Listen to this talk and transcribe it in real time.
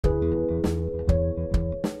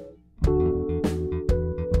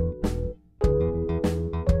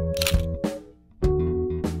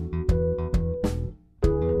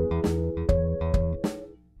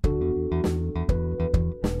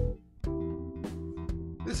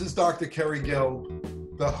This is Dr. Kerry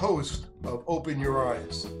Gelb, the host of Open Your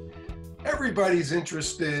Eyes. Everybody's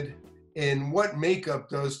interested in what makeup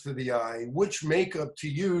does to the eye, which makeup to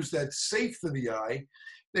use that's safe for the eye.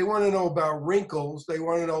 They want to know about wrinkles. They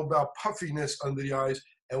want to know about puffiness under the eyes,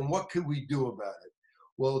 and what can we do about it?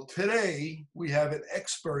 Well, today we have an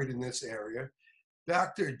expert in this area,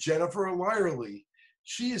 Dr. Jennifer Lyerly.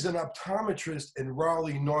 She is an optometrist in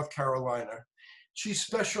Raleigh, North Carolina. She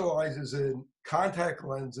specializes in contact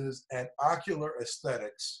lenses and ocular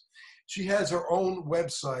aesthetics. She has her own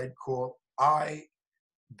website called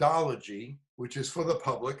Eyedology, which is for the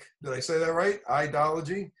public. Did I say that right?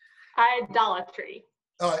 Eyedology? Idolatry.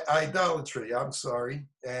 Idolatry, I'm sorry.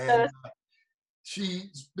 And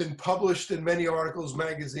she's been published in many articles,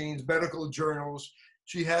 magazines, medical journals.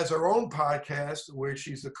 She has her own podcast where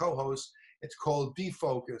she's the co-host. It's called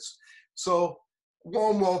Defocus. So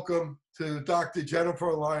warm welcome to Dr.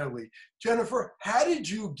 Jennifer Lyerly. Jennifer, how did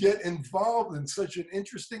you get involved in such an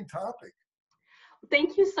interesting topic?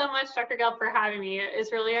 Thank you so much, Dr. Gelb, for having me.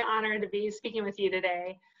 It's really an honor to be speaking with you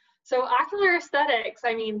today. So ocular aesthetics,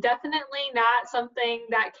 definitely not something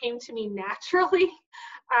that came to me naturally.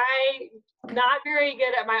 I'm not very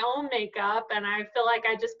good at my own makeup, and I feel like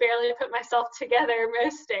I just barely put myself together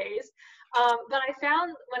most days. But I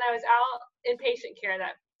found when I was out in patient care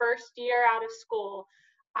that first year out of school,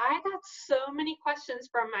 I got so many questions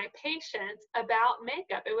from my patients about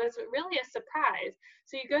makeup. It was really a surprise.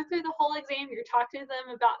 So you go through the whole exam, you're talking to them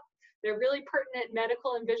about their really pertinent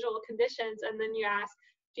medical and visual conditions, and then you ask,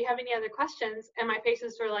 do you have any other questions? And my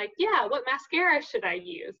patients were like, yeah, what mascara should I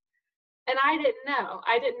use? And I didn't know.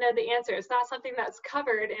 I didn't know the answer. It's not something that's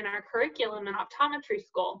covered in our curriculum in optometry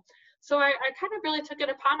school. So I kind of really took it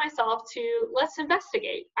upon myself to let's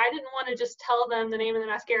investigate. I didn't want to just tell them the name of the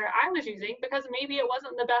mascara I was using because maybe it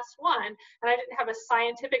wasn't the best one and I didn't have a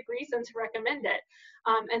scientific reason to recommend it.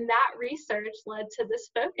 And that research led to this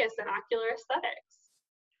focus in ocular aesthetics.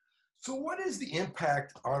 So what is the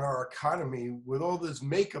impact on our economy with all this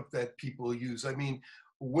makeup that people use?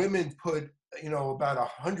 Women put, about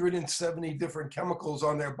 170 different chemicals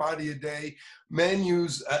on their body a day. Men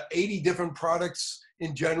use 80 different products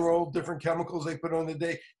in general, different chemicals they put on a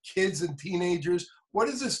day. Kids and teenagers. What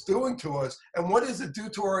is this doing to us? And what does it do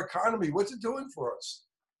to our economy? What's it doing for us?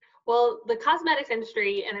 Well, the cosmetics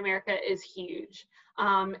industry in America is huge.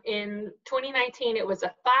 In 2019, it was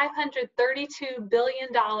a $532 billion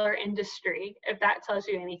industry, if that tells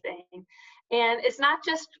you anything. And it's not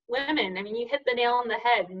just women. You hit the nail on the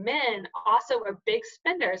head. Men also are big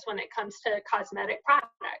spenders when it comes to cosmetic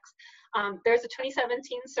products. There's a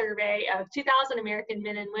 2017 survey of 2,000 American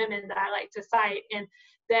men and women that I like to cite, and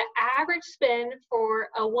the average spend for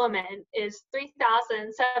a woman is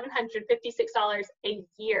 $3,756 a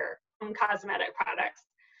year on cosmetic products.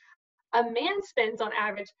 A man spends on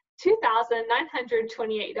average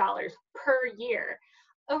 $2,928 per year.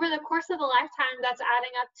 Over the course of a lifetime, that's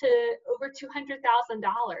adding up to over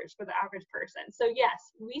 $200,000 for the average person. So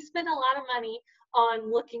yes, we spend a lot of money on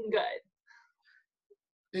looking good.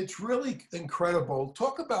 It's really incredible.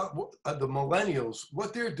 Talk about the millennials,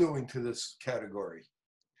 what they're doing to this category.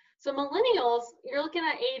 So millennials, you're looking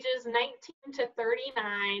at ages 19 to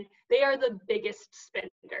 39. They are the biggest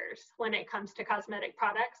spenders when it comes to cosmetic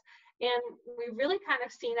products. And we really kind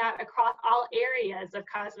of seen that across all areas of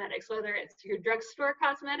cosmetics, whether it's your drugstore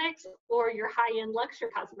cosmetics or your high-end luxury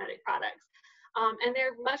cosmetic products. And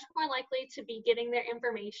they're much more likely to be getting their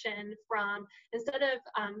information from, instead of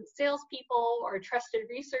salespeople or trusted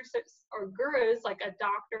researchers or gurus like a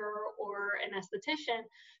doctor or an esthetician,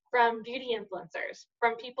 from beauty influencers,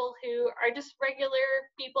 from people who are just regular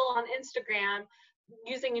people on Instagram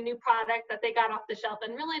using a new product that they got off the shelf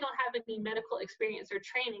and really don't have any medical experience or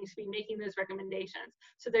training to be making those recommendations.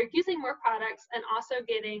 So they're using more products and also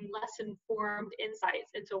getting less informed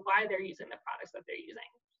insights into why they're using the products that they're using.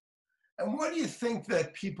 And why do you think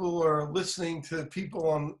that people are listening to people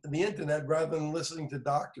on the internet rather than listening to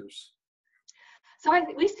doctors? So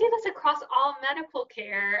we see this across all medical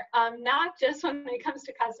care, not just when it comes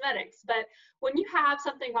to cosmetics, but when you have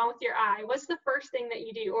something wrong with your eye, what's the first thing that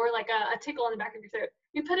you do? Or like a tickle in the back of your throat,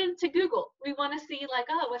 you put it into Google. We want to see like,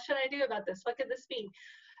 oh, what should I do about this? What could this be?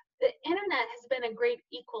 The internet has been a great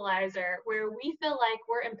equalizer where we feel like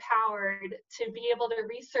we're empowered to be able to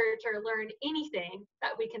research or learn anything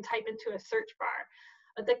that we can type into a search bar.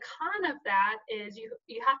 The con of that is you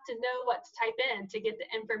have to know what to type in to get the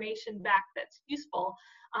information back that's useful.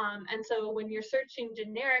 And so when you're searching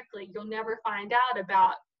generically, you'll never find out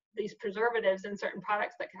about these preservatives in certain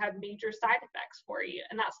products that can have major side effects for you.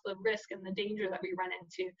 And that's the risk and the danger that we run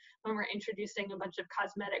into when we're introducing a bunch of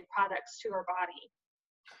cosmetic products to our body.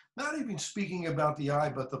 Not even speaking about the eye,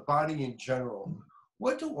 but the body in general.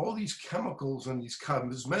 What do all these chemicals and these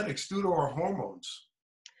cosmetics do to our hormones?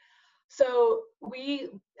 So we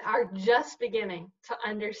are just beginning to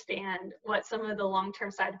understand what some of the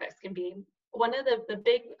long-term side effects can be. One of the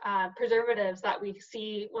big preservatives that we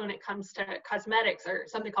see when it comes to cosmetics are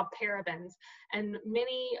something called parabens. And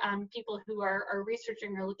many people who are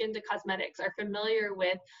researching or look into cosmetics are familiar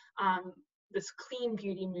with this clean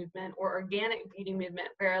beauty movement or organic beauty movement,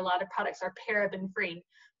 where a lot of products are paraben free.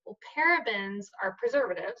 Well, parabens are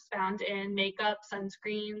preservatives found in makeup,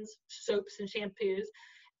 sunscreens, soaps, and shampoos.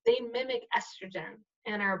 They mimic estrogen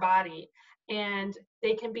in our body, and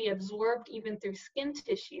they can be absorbed even through skin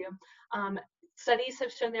tissue. Um, Studies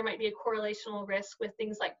have shown there might be a correlational risk with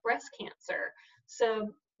things like breast cancer.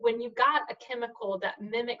 So when you've got a chemical that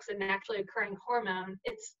mimics a naturally occurring hormone,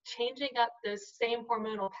 it's changing up those same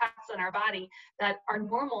hormonal paths in our body that our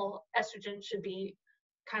normal estrogen should be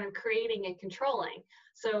kind of creating and controlling.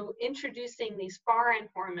 So introducing these foreign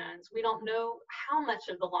hormones, we don't know how much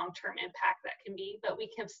of the long-term impact that can be, but we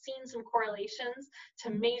have seen some correlations to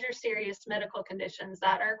major serious medical conditions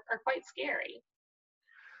that are quite scary.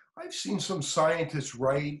 I've seen some scientists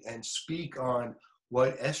write and speak on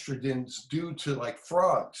what estrogens do to like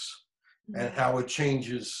frogs and Mhm. how it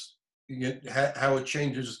changes how it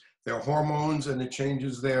changes their hormones and it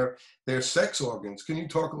changes their sex organs. Can you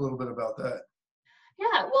talk a little bit about that?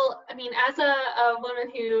 Yeah, well, I mean, as a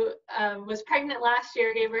woman who was pregnant last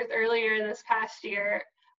year, gave birth earlier this past year,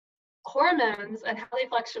 hormones and how they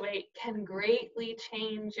fluctuate can greatly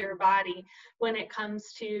change your body when it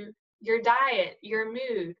comes to your diet, your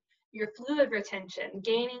mood, your fluid retention,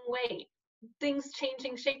 gaining weight, things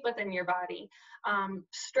changing shape within your body,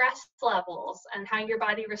 stress levels, and how your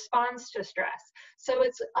body responds to stress. So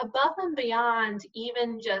it's above and beyond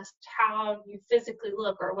even just how you physically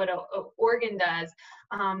look or what a organ does,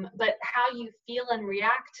 but how you feel and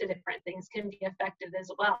react to different things can be affected as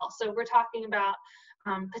well. So we're talking about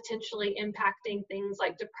potentially impacting things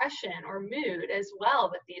like depression or mood as well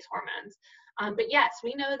with these hormones. But yes,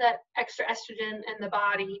 we know that extra estrogen in the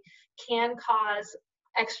body can cause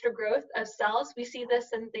extra growth of cells. We see this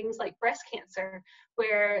in things like breast cancer,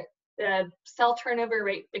 where the cell turnover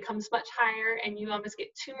rate becomes much higher and you almost get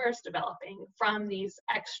tumors developing from these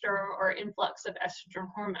extra or influx of estrogen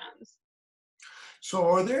hormones. So,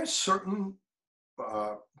 are there certain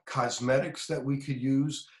uh, cosmetics that we could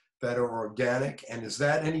use that are organic, and is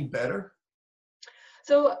that any better?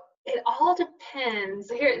 So it all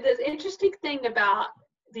depends. Here, the interesting thing about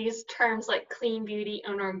these terms like clean beauty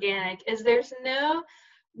and organic is there's no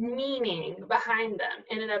meaning behind them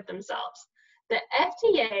in and of themselves. The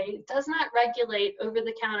FDA does not regulate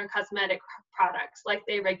over-the-counter cosmetic products like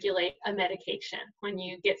they regulate a medication when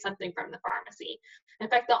you get something from the pharmacy. In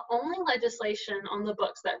fact, the only legislation on the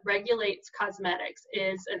books that regulates cosmetics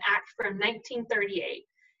is an act from 1938,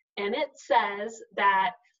 and it says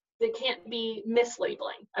that they can't be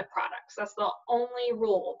mislabeling of products. That's the only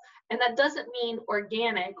rule. And that doesn't mean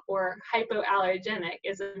organic or hypoallergenic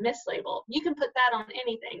is a mislabel. You can put that on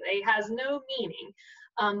anything. It has no meaning.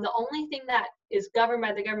 The only thing that is governed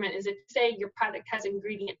by the government is if you say your product has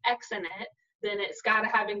ingredient X in it, then it's got to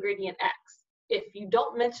have ingredient X. If you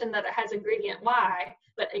don't mention that it has ingredient Y,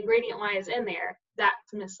 but ingredient Y is in there,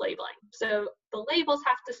 that's mislabeling. So the labels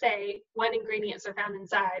have to say what ingredients are found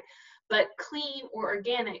inside, but clean or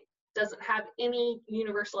organic doesn't have any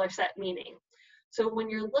universal or set meaning. So when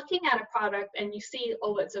you're looking at a product and you see,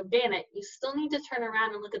 oh, it's organic, you still need to turn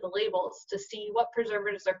around and look at the labels to see what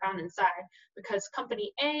preservatives are found inside, because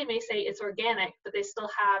company A may say it's organic, but they still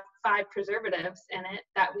have 5 preservatives in it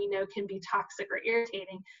that we know can be toxic or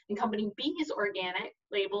irritating. And company B's organic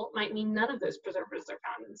label might mean none of those preservatives are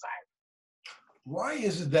found inside. Why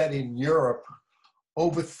is it that in Europe,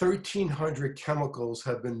 over 1,300 chemicals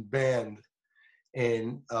have been banned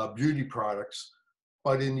in beauty products,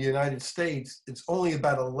 but in the United States, it's only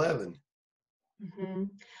about 11? Mm-hmm.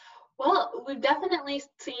 Well, we've definitely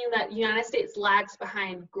seen that the United States lags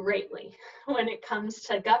behind greatly when it comes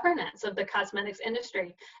to governance of the cosmetics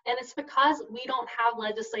industry. And it's because we don't have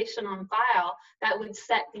legislation on file that would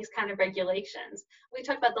set these kind of regulations. We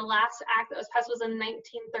talked about the last act that was passed was in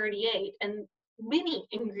 1938, and many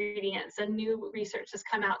ingredients and new research has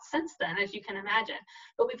come out since then, as you can imagine.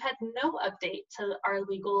 But we've had no update to our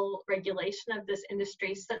legal regulation of this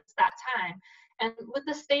industry since that time. And with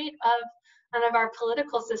the state of our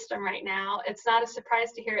political system right now, it's not a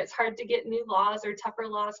surprise to hear it's hard to get new laws or tougher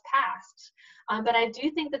laws passed. But I do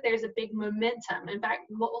think that there's a big momentum. In fact,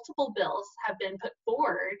 multiple bills have been put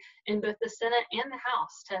forward in both the Senate and the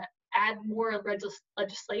House to add more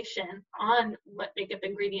legislation on what makeup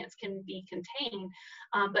ingredients can be contained,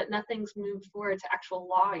 but nothing's moved forward to actual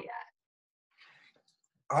law yet.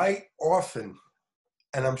 I often,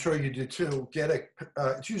 and I'm sure you do too, get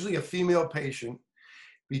it's usually a female patient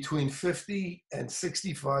between 50 and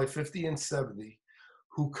 65, 50 and 70,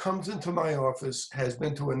 who comes into my office, has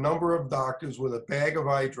been to a number of doctors with a bag of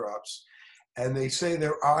eye drops, and they say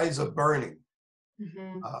their eyes are burning.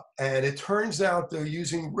 Mm-hmm. And it turns out they're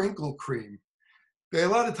using wrinkle cream. A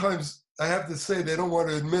lot of times, I have to say, they don't want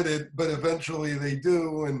to admit it, but eventually they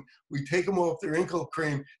do. And we take them off their wrinkle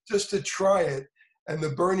cream just to try it, and the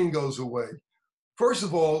burning goes away. First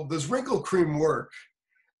of all, does wrinkle cream work?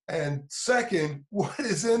 And second, what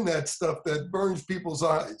is in that stuff that burns people's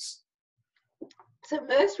eyes? So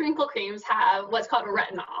most wrinkle creams have what's called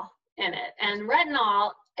retinol in it. And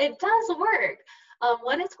retinol, it does work.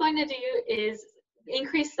 What it's going to do is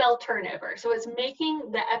increase cell turnover. So it's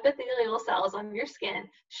making the epithelial cells on your skin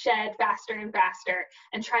shed faster and faster,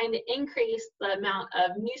 and trying to increase the amount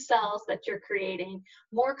of new cells that you're creating,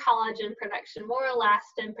 more collagen production, more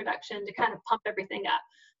elastin production to kind of pump everything up.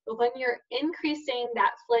 But when you're increasing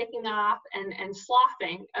that flaking off and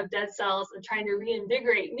sloughing of dead cells and trying to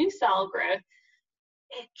reinvigorate new cell growth,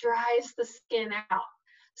 it dries the skin out.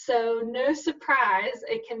 So no surprise,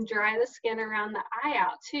 it can dry the skin around the eye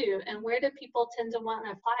out too. And where do people tend to want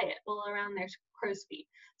to apply it? Well, around their crow's feet.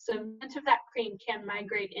 So much of that cream can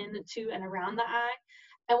migrate into and around the eye.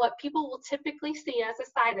 And what people will typically see as a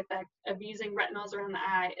side effect of using retinols around the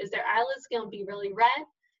eye is their eyelid skin will be really red,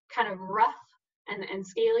 kind of rough and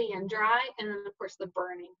scaly and dry. And then of course the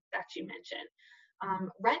burning that you mentioned.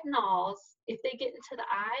 Retinols, if they get into the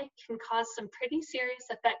eye, can cause some pretty serious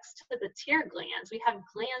effects to the tear glands. We have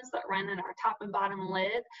glands that run in our top and bottom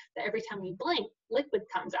lid that every time we blink, liquid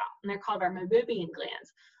comes out, and they're called our meibomian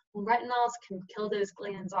glands. Well, retinols can kill those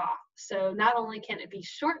glands off. So not only can it be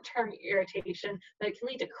short-term irritation, but it can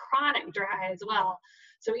lead to chronic dry as well.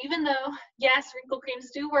 So even though, yes, wrinkle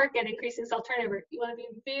creams do work at increasing cell turnover, you want to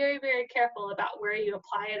be very, very careful about where you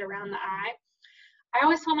apply it around the eye. I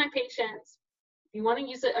always tell my patients, if you want to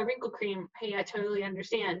use a wrinkle cream, hey, I totally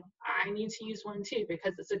understand. I need to use one too,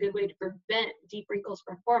 because it's a good way to prevent deep wrinkles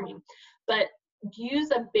from forming. But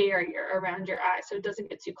use a barrier around your eye so it doesn't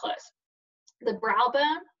get too close. The brow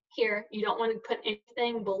bone here, you don't want to put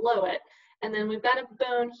anything below it. And then we've got a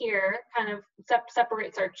bone here, kind of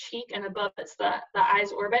separates our cheek, and above it's the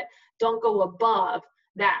eye's orbit. Don't go above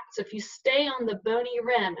that. So if you stay on the bony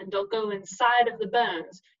rim and don't go inside of the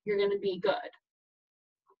bones, you're going to be good.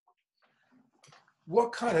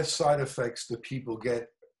 What kind of side effects do people get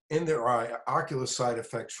in their eye, ocular side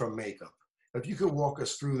effects from makeup? If you could walk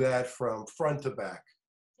us through that from front to back.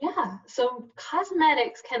 Yeah, so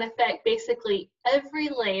cosmetics can affect basically every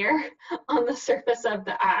layer on the surface of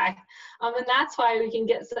the eye. And that's why we can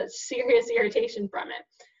get such serious irritation from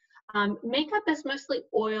it. Makeup is mostly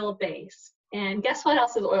oil-based. And guess what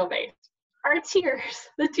else is oil-based? Our tears,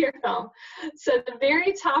 the tear film. So the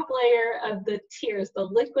very top layer of the tears, the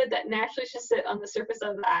liquid that naturally should sit on the surface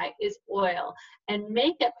of the eye, is oil. And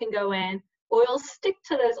makeup can go in, oils stick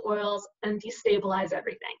to those oils and destabilize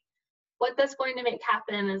everything. What that's going to make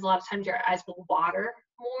happen is a lot of times your eyes will water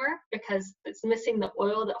more because it's missing the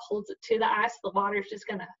oil that holds it to the eye, so the water is just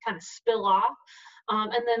going to kind of spill off.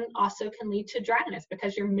 And then also can lead to dryness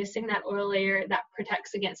because you're missing that oil layer that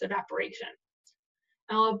protects against evaporation.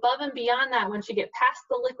 Now, above and beyond that, once you get past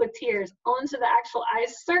the liquid tears onto the actual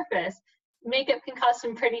eye's surface, makeup can cause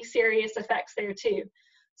some pretty serious effects there too.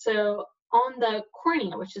 So on the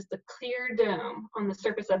cornea, which is the clear dome on the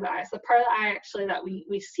surface of the eye, so the part of the eye actually that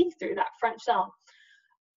we see through, that front shell,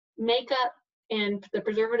 makeup and the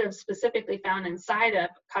preservatives specifically found inside of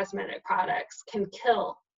cosmetic products can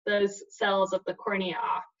kill those cells of the cornea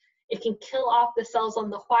off. It can kill off the cells on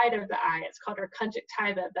the white of the eye. It's called our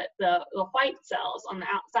conjunctiva, but the white cells on the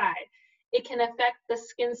outside. It can affect the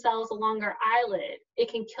skin cells along our eyelid. It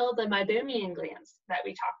can kill the meibomian glands that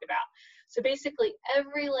we talked about. So basically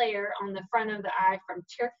every layer on the front of the eye from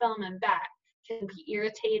tear film and back can be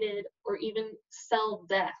irritated or even cell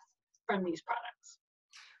death from these products.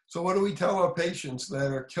 So what do we tell our patients that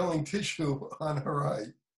are killing tissue on her eye?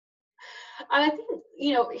 I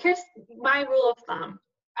think, here's my rule of thumb.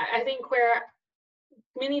 I think where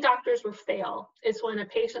many doctors will fail is when a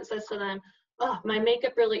patient says to them, oh, my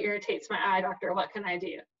makeup really irritates my eye, doctor, what can I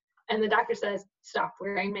do? And the doctor says, stop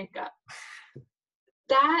wearing makeup.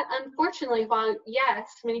 That, unfortunately, while yes,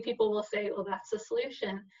 many people will say, well, that's the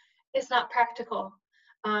solution, it's not practical.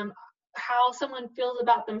 How someone feels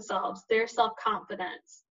about themselves, their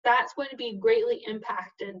self-confidence, that's going to be greatly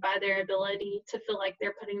impacted by their ability to feel like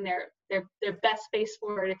they're putting their best face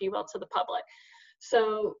forward, if you will, to the public.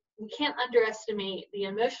 So we can't underestimate the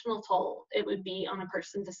emotional toll it would be on a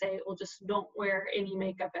person to say, well, just don't wear any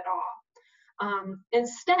makeup at all.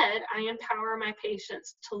 Instead, I empower my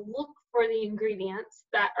patients to look for the ingredients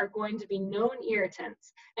that are going to be known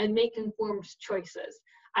irritants and make informed choices.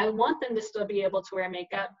 I want them to still be able to wear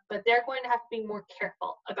makeup, but they're going to have to be more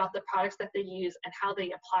careful about the products that they use and how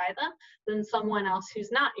they apply them than someone else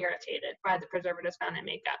who's not irritated by the preservatives found in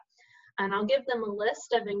makeup. And I'll give them a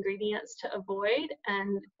list of ingredients to avoid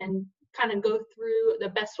and kind of go through the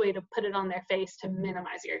best way to put it on their face to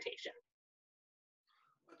minimize irritation.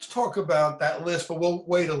 Let's talk about that list, but we'll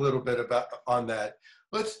wait a little bit on that.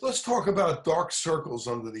 Let's talk about dark circles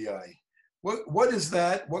under the eye. What is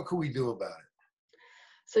that? What can we do about it?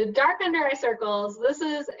 So dark under eye circles, this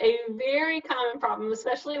is a very common problem,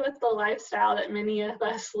 especially with the lifestyle that many of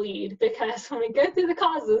us lead, because when we go through the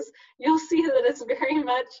causes, you'll see that it's very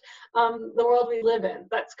much the world we live in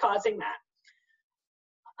that's causing that.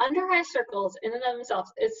 Under eye circles in and of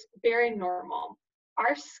themselves is very normal.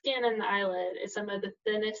 Our skin in the eyelid is some of the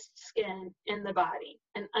thinnest skin in the body.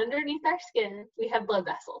 And underneath our skin, we have blood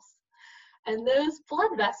vessels. And those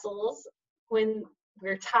blood vessels, when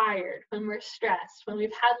we're tired, when we're stressed, when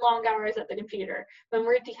we've had long hours at the computer, when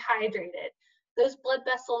we're dehydrated, those blood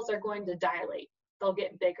vessels are going to dilate. They'll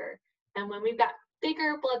get bigger. And when we've got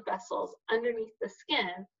bigger blood vessels underneath the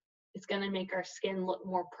skin, it's going to make our skin look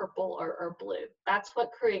more purple or blue. That's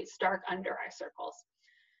what creates dark under eye circles.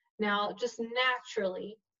 Now, just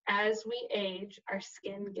naturally, as we age, our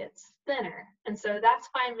skin gets thinner. And so that's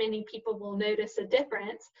why many people will notice a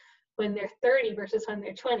difference when they're 30 versus when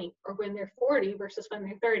they're 20, or when they're 40 versus when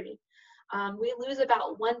they're 30. We lose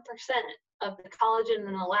about 1% of the collagen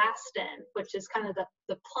and elastin, which is kind of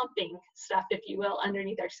the plumping stuff, if you will,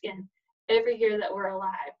 underneath our skin every year that we're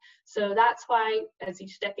alive. So that's why as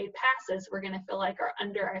each decade passes, we're going to feel like our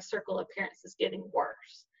under eye circle appearance is getting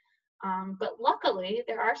worse. But luckily,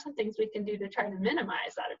 there are some things we can do to try to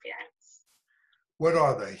minimize that appearance. What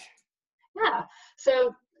are they? Yeah,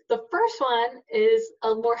 so the first one is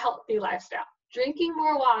a more healthy lifestyle. Drinking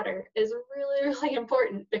more water is really, really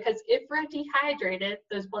important, because if we're dehydrated,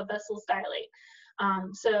 those blood vessels dilate.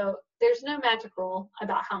 So there's no magic rule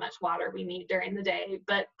about how much water we need during the day,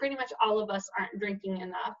 but pretty much all of us aren't drinking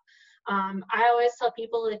enough. I always tell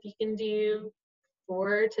people, if you can do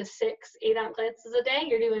 4 to 6 8-ounce glasses a day,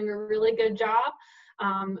 you're doing a really good job,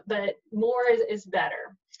 but more is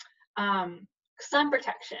better. Sun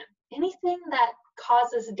protection, anything that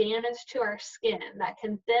causes damage to our skin, that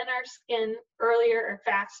can thin our skin earlier or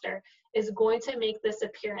faster, is going to make this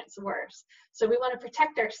appearance worse. So we want to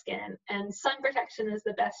protect our skin, and sun protection is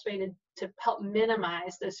the best way to help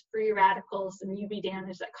minimize those free radicals and UV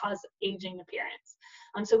damage that cause aging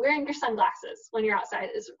appearance. So wearing your sunglasses when you're outside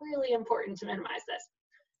is really important to minimize this.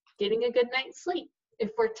 Getting a good night's sleep.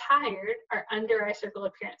 If we're tired, our under eye circle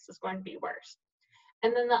appearance is going to be worse.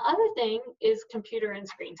 And then the other thing is computer and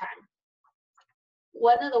screen time.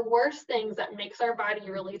 One of the worst things that makes our body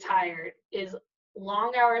really tired is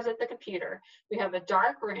long hours at the computer. We have a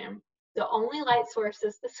dark room. The only light source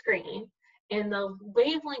is the screen, and the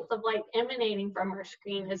wavelength of light emanating from our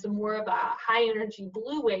screen is more of a high energy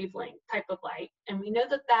blue wavelength type of light. And we know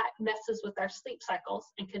that that messes with our sleep cycles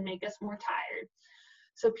and can make us more tired.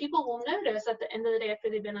 So people will notice at the end of the day, after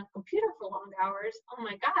they've been on a computer for long hours, oh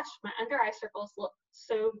my gosh, my under eye circles look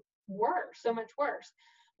so much worse.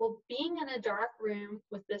 Well, being in a dark room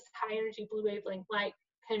with this high energy blue wavelength light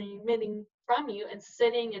kind of emitting from you and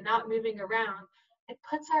sitting and not moving around, it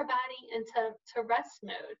puts our body into rest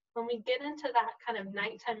mode. When we get into that kind of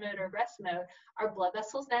nighttime mode or rest mode, our blood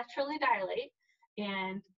vessels naturally dilate,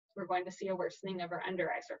 and we're going to see a worsening of our under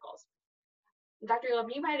eye circles. Dr. Love,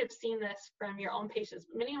 you might have seen this from your own patients.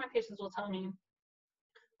 Many of my patients will tell me,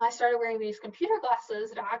 I started wearing these computer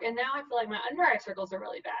glasses, doc, and now I feel like my under eye circles are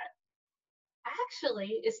really bad.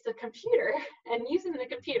 Actually, it's the computer and using the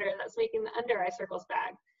computer that's making the under eye circles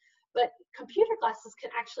bad. But computer glasses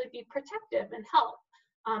can actually be protective and help.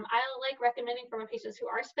 I like recommending for my patients who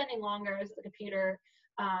are spending long hours at the computer,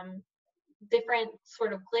 different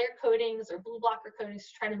sort of glare coatings or blue blocker coatings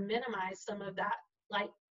to try to minimize some of that light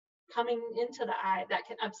coming into the eye that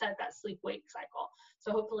can upset that sleep-wake cycle.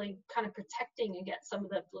 So hopefully kind of protecting against some of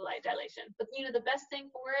the blue light dilation. But the best thing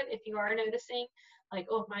for it, if you are noticing like,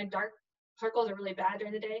 oh, my dark circles are really bad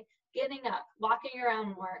during the day, getting up, walking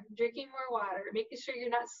around more, drinking more water, making sure you're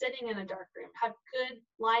not sitting in a dark room, have good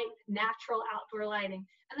light, natural outdoor lighting,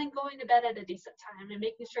 and then going to bed at a decent time and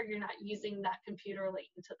making sure you're not using that computer late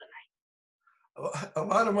into the night. A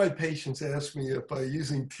lot of my patients ask me if by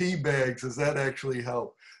using tea bags, does that actually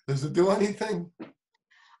help? Does it do anything?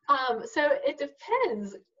 So it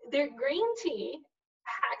depends. Their green tea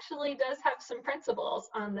actually does have some principles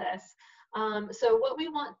on this. So what we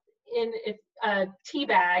want in a tea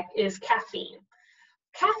bag is caffeine.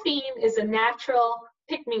 Caffeine is a natural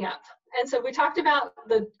pick-me-up. And so we talked about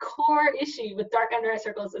the core issue with dark under eye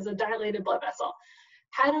circles is a dilated blood vessel.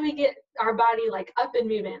 How do we get our body like up and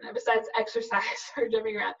moving besides exercise or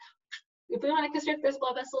jumping around? If we want to constrict those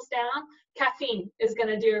blood vessels down, caffeine is going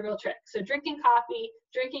to do a real trick. So drinking coffee,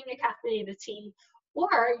 drinking a caffeinated tea,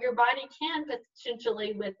 or your body can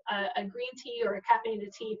potentially with a green tea or a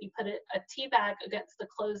caffeinated tea, if you put a tea bag against the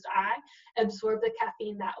closed eye, absorb the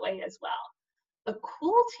caffeine that way as well. A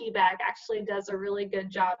cool tea bag actually does a really good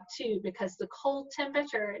job too, because the cold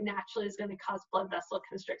temperature naturally is going to cause blood vessel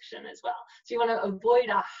constriction as well. So you want to avoid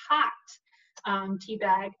a hot tea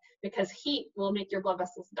bag because heat will make your blood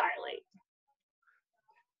vessels dilate.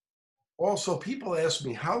 Also, people ask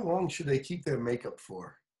me, how long should they keep their makeup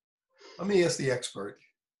for? Let me ask the expert.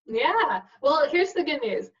 Yeah, well, here's the good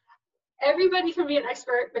news. Everybody can be an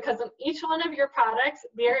expert because on each one of your products,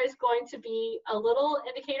 there is going to be a little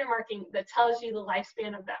indicator marking that tells you the lifespan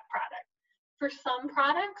of that product. For some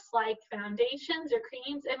products, like foundations or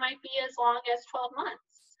creams, it might be as long as 12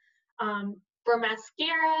 months. For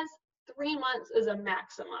mascaras, 3 months is a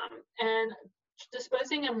maximum. And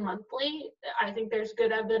disposing them monthly, I think there's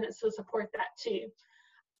good evidence to support that too.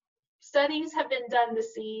 Studies have been done to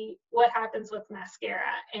see what happens with mascara,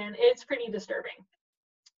 and it's pretty disturbing.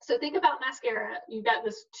 So think about mascara. You've got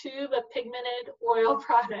this tube of pigmented oil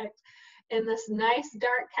product in this nice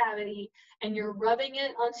dark cavity, and you're rubbing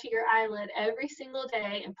it onto your eyelid every single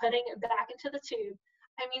day and putting it back into the tube.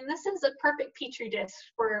 I mean, this is a perfect petri dish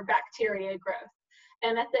for bacteria growth.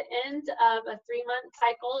 And at the end of a 3-month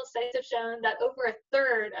cycle, studies have shown that over a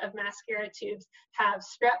third of mascara tubes have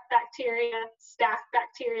strep bacteria, staph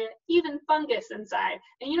bacteria, even fungus inside.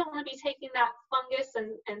 And you don't want to be taking that fungus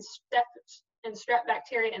and strep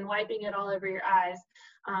bacteria and wiping it all over your eyes.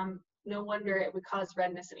 No wonder it would cause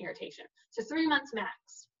redness and irritation. So 3 months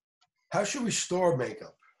max. How should we store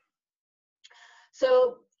makeup?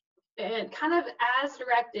 So and kind of as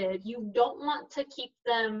directed, you don't want to keep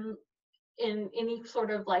them in any sort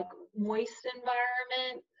of like moist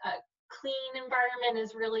environment. A clean environment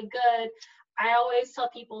is really good. I always tell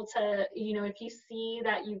people to, if you see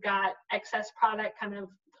that you've got excess product kind of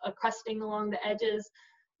crusting along the edges,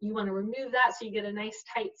 you want to remove that so you get a nice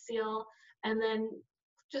tight seal, and then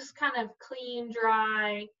just kind of clean,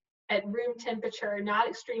 dry, at room temperature, not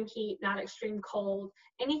extreme heat, not extreme cold.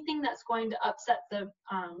 Anything that's going to upset the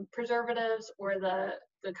preservatives or the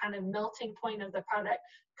kind of melting point of the product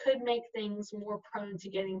could make things more prone to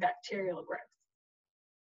getting bacterial growth.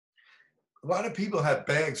 A lot of people have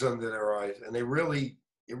bags under their eyes, and it really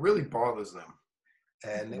bothers them,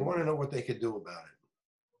 and they want to know what they could do about it.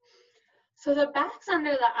 So the bags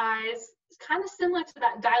under the eyes is kind of similar to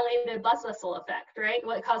that dilated blood vessel effect, right?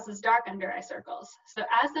 What causes dark under eye circles. So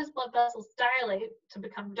as those blood vessels dilate to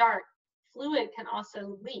become dark, fluid can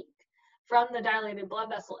also leak from the dilated blood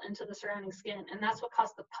vessel into the surrounding skin, and that's what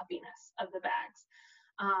caused the puffiness of the bags.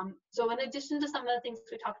 So in addition to some of the things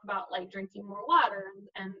we talked about, like drinking more water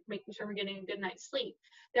and making sure we're getting a good night's sleep,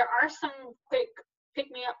 there are some quick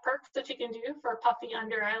pick-me-up perks that you can do for puffy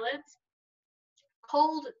under eyelids.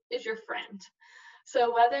 Cold is your friend.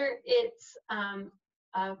 So whether it's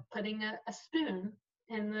putting a spoon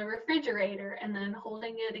in the refrigerator and then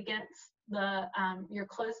holding it against your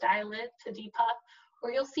closed eyelid to depuff,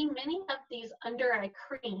 or you'll see many of these under eye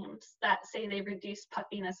creams that say they reduce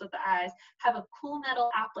puffiness of the eyes have a cool metal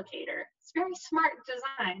applicator. It's very smart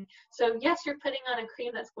design. So yes, you're putting on a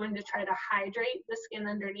cream that's going to try to hydrate the skin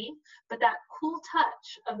underneath, but that cool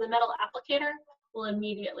touch of the metal applicator will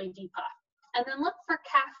immediately depuff. And then look for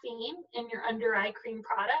caffeine in your under eye cream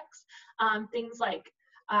products. Things like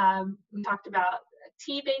we talked about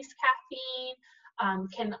tea-based caffeine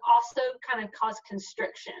can also kind of cause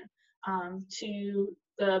constriction to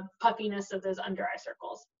the puffiness of those under eye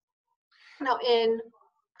circles. Now, in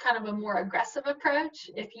kind of a more aggressive approach,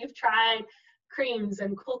 if you've tried creams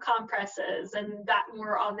and cool compresses and that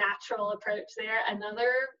more all natural approach there,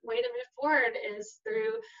 another way to move forward is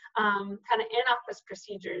through kind of in-office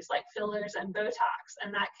procedures like fillers and Botox,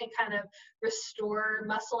 and that can kind of restore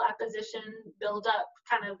muscle apposition, build up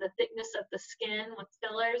kind of the thickness of the skin with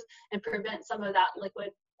fillers, and prevent some of that liquid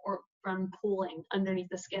or from pooling underneath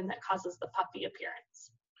the skin that causes the puffy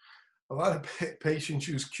appearance. A lot of patients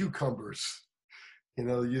use cucumbers.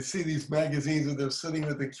 You see these magazines and they're sitting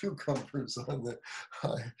with the cucumbers on the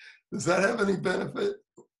eye. Does that have any benefit?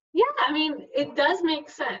 Yeah, I mean, it does make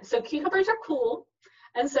sense. So cucumbers are cool.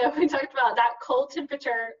 And so we talked about that cold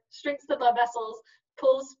temperature shrinks the blood vessels,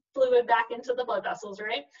 pulls fluid back into the blood vessels,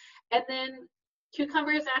 right? And then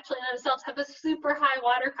cucumbers naturally in themselves have a super high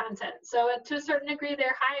water content. So to a certain degree,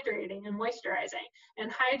 they're hydrating and moisturizing.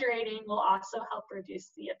 And hydrating will also help reduce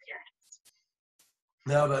the appearance.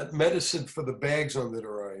 Now, that medicine for the bags under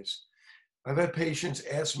their eyes, I've had patients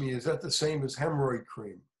ask me, is that the same as hemorrhoid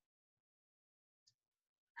cream?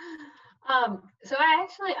 So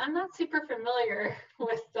I'm not super familiar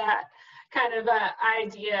with that kind of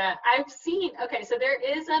idea. I've seen, okay, so there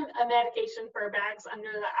is a medication for bags under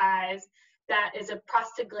the eyes that is a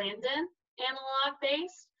prostaglandin analog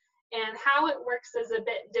based, and how it works is a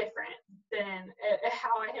bit different than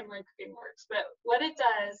how a hemorrhoid cream works. But what it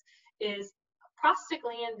does is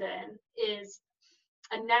prostaglandin is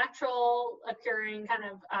a natural occurring kind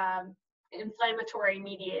of inflammatory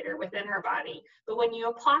mediator within our body. But when you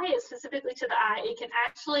apply it specifically to the eye, it can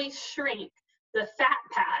actually shrink the fat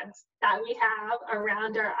pads that we have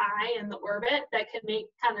around our eye and the orbit that can make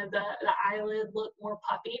kind of the eyelid look more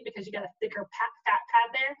puffy because you got a thicker fat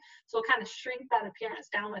pad there. So it'll kind of shrink that appearance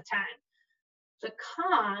down with time. The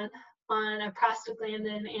con on a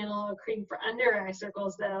prostaglandin analog cream for under eye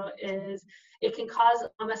circles, though, is it can cause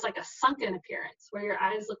almost like a sunken appearance where your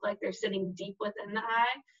eyes look like they're sitting deep within the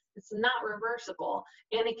eye. It's not reversible,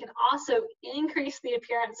 and it can also increase the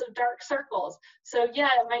appearance of dark circles. So yeah,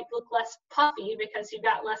 it might look less puffy because you've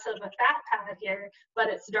got less of a fat pad here, but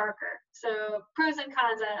it's darker. So pros and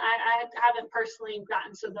cons. I haven't personally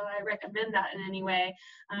gotten so that I recommend that in any way,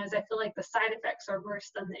 as I feel like the side effects are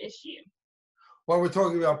worse than the issue. While we're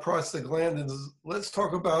talking about prostaglandins, let's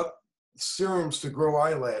talk about serums to grow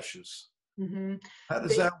eyelashes. Mm-hmm. How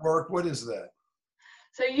does that work? What is that?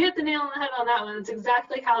 So you hit the nail on the head on that one. It's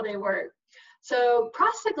exactly how they work. So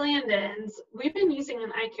prostaglandins, we've been using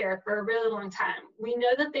in eye care for a really long time. We know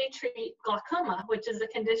that they treat glaucoma, which is a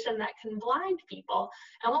condition that can blind people.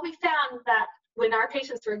 And what we found that when our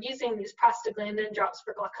patients were using these prostaglandin drops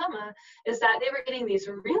for glaucoma is that they were getting these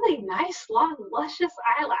really nice, long, luscious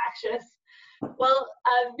eyelashes. Well,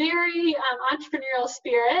 a very entrepreneurial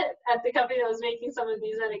spirit at the company that was making some of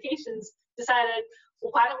these medications decided,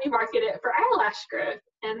 well, why don't we market it for eyelash growth?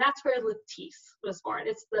 And that's where Latisse was born.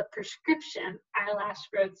 It's the prescription eyelash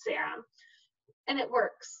growth serum. And it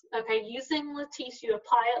works, okay? Using Latisse, you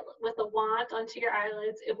apply it with a wand onto your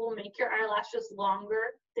eyelids. It will make your eyelashes longer,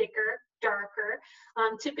 thicker, darker.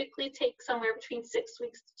 Typically takes somewhere between 6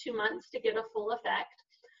 weeks to 2 months to get a full effect.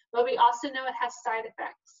 But we also know it has side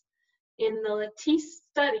effects. In the Latisse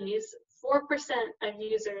studies, 4% of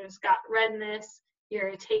users got redness,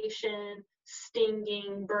 irritation,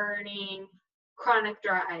 stinging, burning, chronic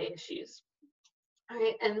dry eye issues. All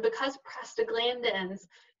right, and because prostaglandins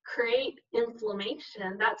create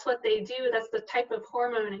inflammation, that's what they do, that's the type of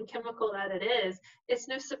hormone and chemical that it is, it's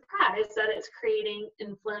no surprise that it's creating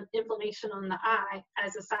inflammation on the eye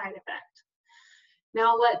as a side effect.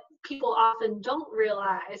 Now, what people often don't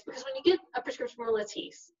realize, because when you get a prescription for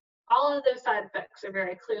Latisse, all of those side effects are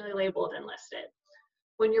very clearly labeled and listed.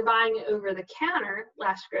 When you're buying it over the counter,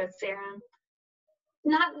 lash growth serum,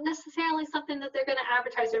 not necessarily something that they're going to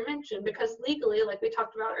advertise or mention, because legally, like we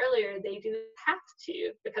talked about earlier, they do have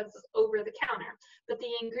to because it's over the counter. But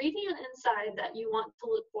the ingredient inside that you want to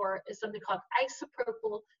look for is something called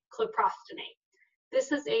isopropyl cloprostenate.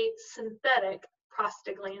 This is a synthetic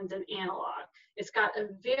prostaglandin analog. It's got a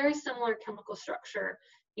very similar chemical structure,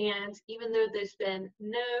 and even though there's been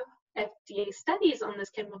no FDA studies on this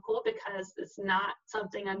chemical because it's not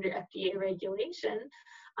something under FDA regulation,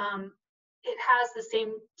 it has the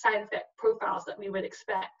same side effect profiles that we would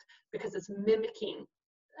expect because it's mimicking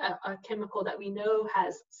a chemical that we know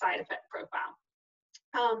has side effect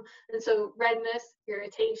profile. And so redness,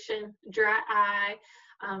 irritation, dry eye,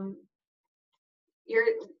 you're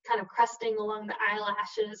kind of crusting along the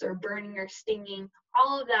eyelashes or burning or stinging,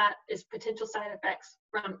 all of that is potential side effects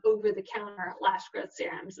from over-the-counter lash growth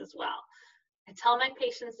serums as well. I tell my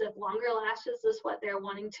patients if longer lashes is what they're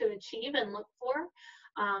wanting to achieve and look for,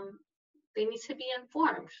 they need to be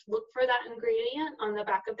informed. Look for that ingredient on the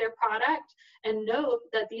back of their product and know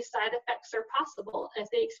that these side effects are possible. If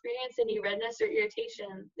they experience any redness or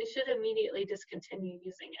irritation, they should immediately discontinue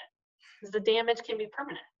using it because the damage can be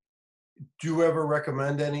permanent. Do you ever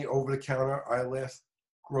recommend any over-the-counter eyelash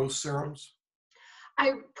growth serums?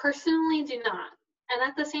 I personally do not. And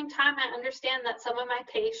at the same time, I understand that some of my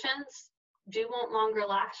patients do want longer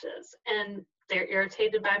lashes and they're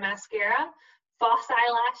irritated by mascara. False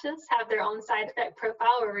eyelashes have their own side effect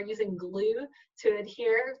profile where we're using glue to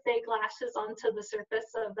adhere fake lashes onto the surface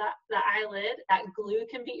of the eyelid. That glue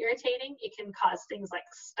can be irritating. It can cause things like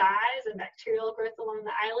styes and bacterial growth along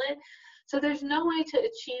the eyelid. So there's no way to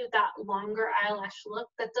achieve that longer eyelash look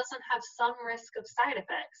that doesn't have some risk of side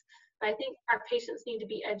effects. But I think our patients need to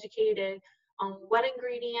be educated on what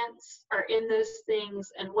ingredients are in those things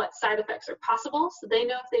and what side effects are possible, so they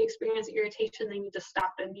know if they experience irritation, they need to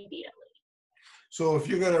stop immediately. So if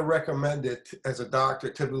you're going to recommend it as a doctor,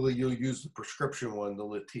 typically you'll use the prescription one, the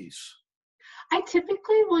Latisse. I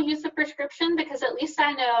typically will use the prescription because at least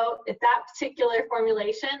I know if that particular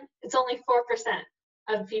formulation, it's only 4%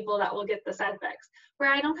 of people that will get the side effects.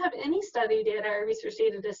 Where I don't have any study data or research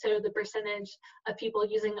data to show the percentage of people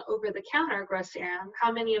using over-the-counter growth serum,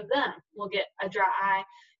 how many of them will get a dry eye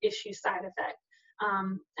issue side effect.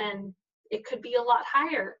 And it could be a lot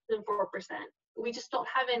higher than 4%. We just don't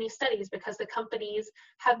have any studies because the companies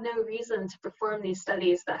have no reason to perform these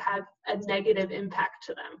studies that have a negative impact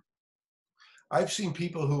to them. I've seen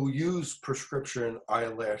people who use prescription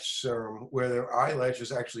eyelash serum where their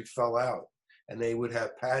eyelashes actually fell out and they would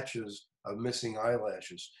have patches of missing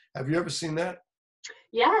eyelashes. Have you ever seen that?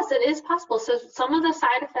 Yes, it is possible. So some of the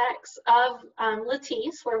side effects of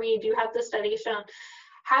Latisse, where we do have the study shown,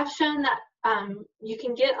 have shown that you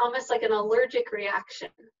can get almost like an allergic reaction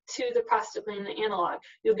to the prostaglandin analog.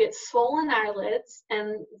 You'll get swollen eyelids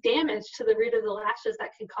and damage to the root of the lashes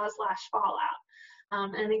that can cause lash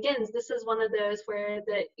fallout. And again, this is one of those where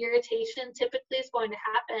the irritation typically is going to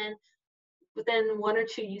happen within 1 or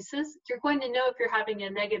 2 uses. You're going to know if you're having a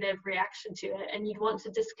negative reaction to it, and you'd want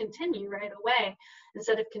to discontinue right away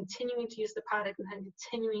instead of continuing to use the product and then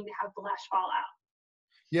continuing to have the lash fallout.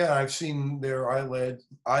 Yeah, I've seen their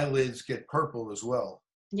eyelids get purple as well.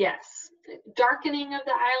 Yes. Darkening of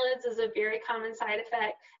the eyelids is a very common side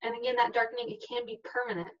effect. And again, that darkening, it can be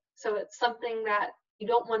permanent. So it's something that you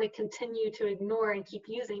don't want to continue to ignore and keep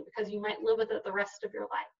using because you might live with it the rest of your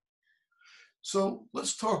life. So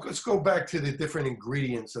let's go back to the different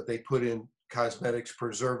ingredients that they put in cosmetics,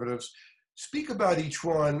 preservatives. Speak about each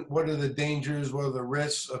one. What are the dangers? What are the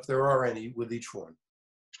risks, if there are any, with each one?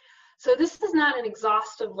 So this is not an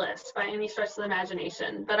exhaustive list by any stretch of the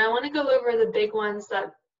imagination, but I want to go over the big ones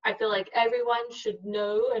that I feel like everyone should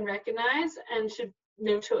know and recognize and should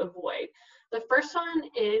know to avoid. The first one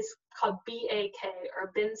is called BAK,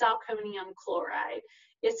 or benzalkonium chloride.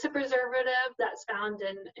 It's a preservative that's found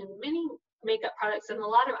in many makeup products and a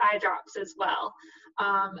lot of eye drops as well.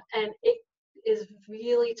 And it is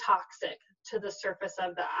really toxic to the surface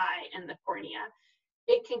of the eye and the cornea.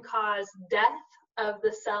 It can cause death of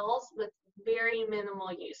the cells with very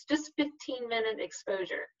minimal use. Just 15-minute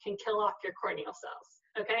exposure can kill off your corneal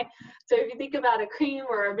cells, okay? So if you think about a cream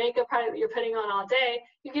or a makeup product that you're putting on all day,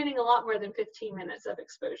 you're getting a lot more than 15 minutes of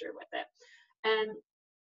exposure with it. And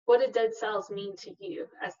what do dead cells mean to you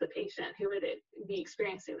as the patient who would be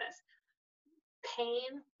experiencing this?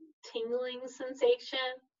 Pain, tingling sensation,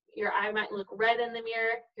 your eye might look red in the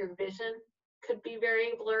mirror, your vision could be very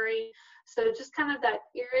blurry. So just kind of that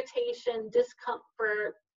irritation,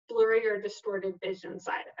 discomfort, blurry or distorted vision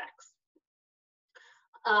side effects.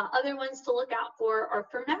 Other ones to look out for are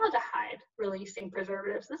formaldehyde releasing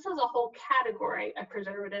preservatives. This is a whole category of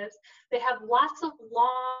preservatives. They have lots of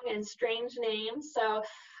long and strange names. So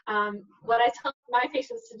what I tell my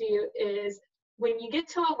patients to do is when you get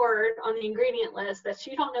to a word on the ingredient list that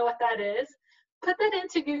you don't know what that is, put that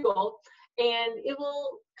into Google and it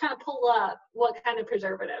will kind of pull up what kind of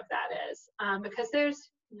preservative that is, because there's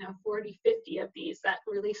 40, 50 of these that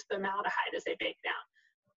release formaldehyde as they bake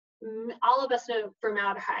down. All of us know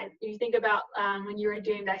formaldehyde. If you think about when you were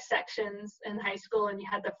doing dissections in high school and you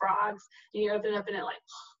had the frogs, and you open it up and it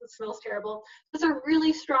it smells terrible. It's a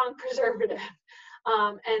really strong preservative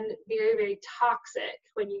and very, very toxic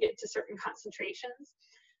when you get to certain concentrations.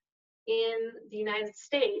 In the United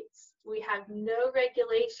States, we have no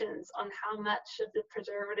regulations on how much of the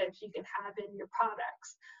preservatives you can have in your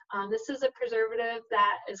products. This is a preservative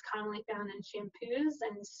that is commonly found in shampoos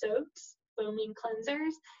and soaps, foaming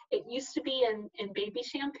cleansers. It used to be in baby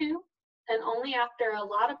shampoo, and only after a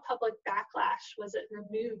lot of public backlash was it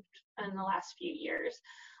removed in the last few years.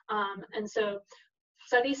 And so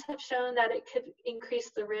studies have shown that it could increase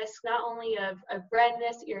the risk not only of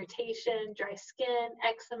redness, irritation, dry skin,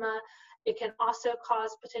 eczema. It can also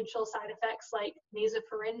cause potential side effects like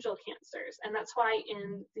nasopharyngeal cancers. And that's why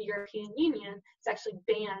in the European Union, it's actually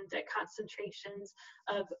banned at concentrations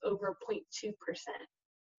of over 0.2%.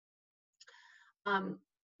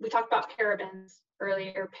 We talked about parabens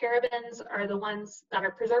earlier. Parabens are the ones that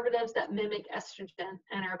are preservatives that mimic estrogen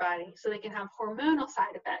in our body, so they can have hormonal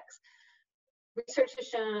side effects. research has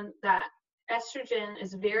shown that estrogen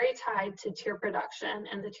is very tied to tear production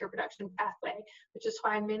and the tear production pathway, which is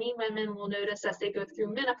why many women will notice as they go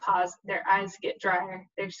through menopause, their eyes get drier,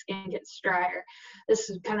 their skin gets drier. This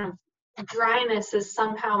is kind of dryness is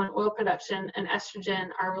somehow when oil production and estrogen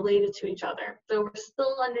are related to each other. So we're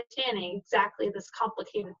still understanding exactly this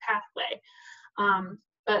complicated pathway.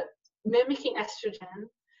 But mimicking estrogen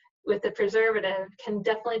with the preservative can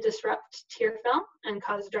definitely disrupt tear film and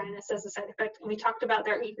cause dryness as a side effect. And we talked about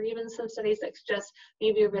there are even some studies that suggest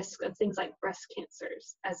maybe a risk of things like breast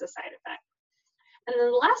cancers as a side effect. And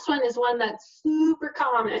then the last one is one that's super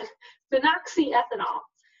common, phenoxyethanol.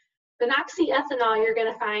 Phenoxyethanol you're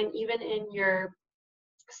going to find even in your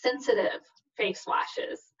sensitive face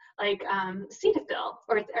washes, like Cetaphil,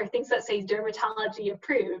 or things that say dermatology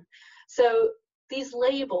approved. So these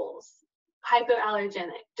labels,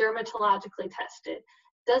 hypoallergenic, dermatologically tested,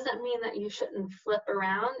 doesn't mean that you shouldn't flip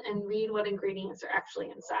around and read what ingredients are actually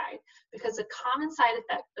inside, because a common side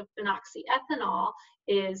effect of phenoxyethanol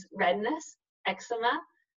is redness, eczema,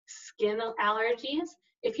 skin allergies.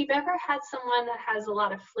 If you've ever had someone that has a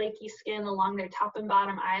lot of flaky skin along their top and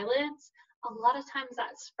bottom eyelids, a lot of times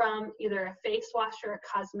that's from either a face wash or a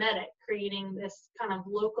cosmetic creating this kind of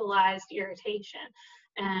localized irritation.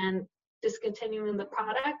 And discontinuing the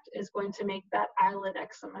product is going to make that eyelid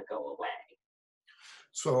eczema go away.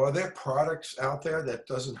 So are there products out there that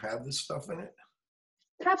doesn't have this stuff in it?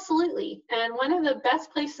 Absolutely. And one of the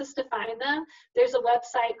best places to find them, there's a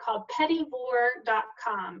website called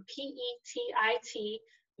petitvour.com,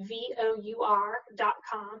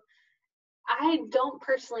 petitvour.com. I don't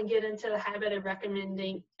personally get into the habit of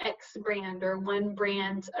recommending X brand or one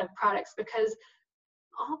brand of products, because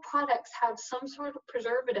all products have some sort of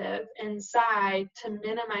preservative inside to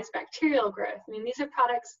minimize bacterial growth. I mean, these are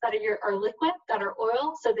products that are liquid, that are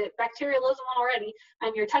oil, so that bacteria loves them already,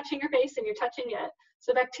 and you're touching your face and you're touching it.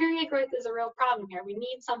 So bacteria growth is a real problem here. We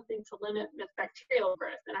need something to limit bacterial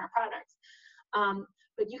growth in our products.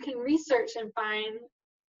 But you can research and find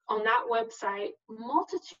on that website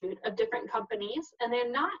multitude of different companies, and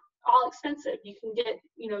they're not all expensive. You can get,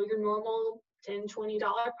 your normal $10, $20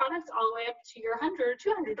 products all the way up to your $100 or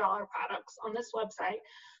 $200 products on this website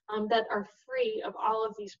that are free of all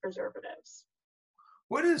of these preservatives.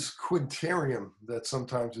 What is quinterium that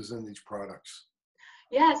sometimes is in these products?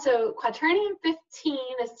 Yeah, so quaternium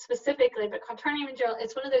 15 is specifically, but quaternium in general,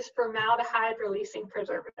 it's one of those formaldehyde releasing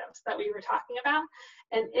preservatives that we were talking about.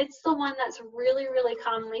 And it's the one that's really, really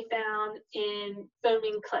commonly found in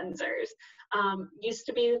foaming cleansers. Used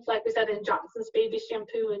to be, like we said, in Johnson's baby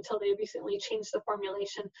shampoo until they recently changed the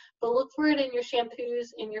formulation. But look for it in your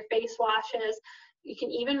shampoos, in your face washes. You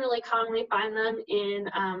can even really commonly find them in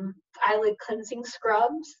eyelid cleansing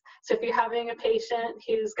scrubs. So if you're having a patient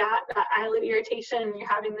who's got eyelid irritation and you're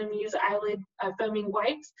having them use eyelid foaming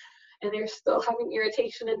wipes and they're still having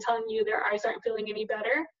irritation and telling you their eyes aren't feeling any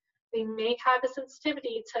better, they may have a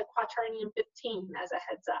sensitivity to quaternium 15 as a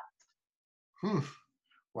heads up.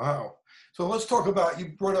 Wow. So let's talk about, you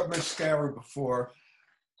brought up mascara before.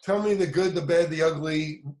 Tell me the good, the bad, the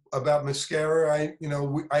ugly about mascara.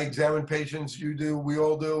 I examine patients, you do, we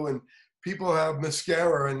all do, and people have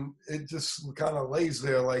mascara and it just kind of lays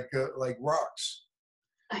there like rocks.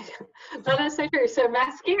 That is so true. So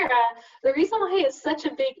mascara, the reason why it's such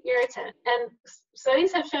a big irritant, and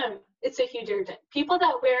studies have shown it's a huge irritant. People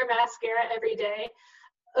that wear mascara every day,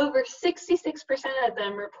 over 66% of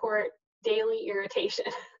them report daily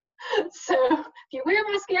irritation. So if you wear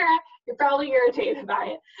mascara, you're probably irritated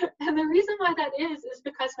by it. And the reason why that is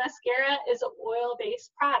because mascara is an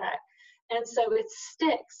oil-based product. And so it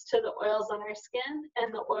sticks to the oils on our skin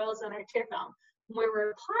and the oils on our tear film. Where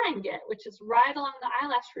we're applying it, which is right along the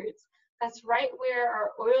eyelash roots, that's right where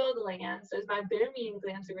our oil glands, those meibomian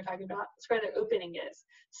glands we were talking about, that's where the opening is.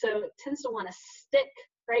 So it tends to want to stick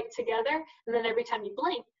right together. And then every time you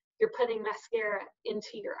blink, you're putting mascara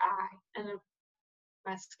into your eye. And the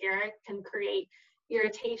mascara can create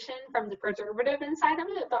irritation from the preservative inside of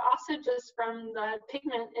it, but also just from the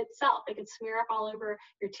pigment itself. It can smear up all over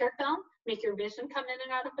your tear film, make your vision come in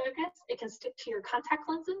and out of focus. It can stick to your contact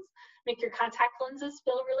lenses, make your contact lenses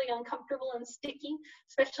feel really uncomfortable and sticky,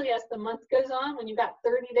 especially as the month goes on when you've got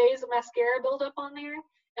 30 days of mascara buildup on there.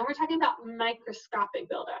 And we're talking about microscopic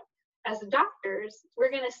buildup. As doctors, we're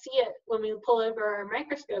going to see it when we pull over our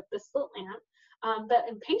microscope, the slit lamp. But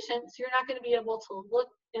in patients, you're not going to be able to look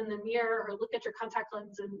in the mirror or look at your contact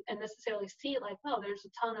lens and necessarily see like, oh, there's a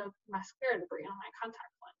ton of mascara debris on my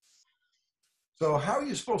contact lens. So how are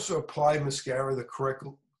you supposed to apply mascara the correct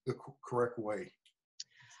way?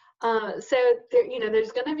 So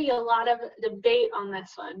there's going to be a lot of debate on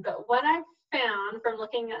this one. But what I've found from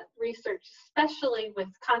looking at research, especially with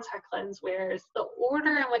contact lens wearers, the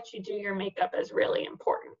order in which you do your makeup is really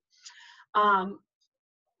important.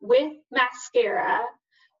 With mascara,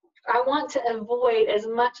 I want to avoid as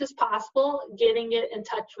much as possible getting it in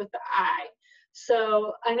touch with the eye.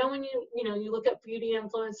 So I know when you look at beauty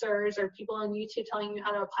influencers or people on YouTube telling you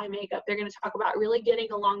how to apply makeup, they're going to talk about really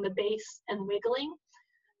getting along the base and wiggling.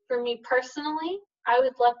 For me personally, I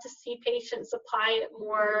would love to see patients apply it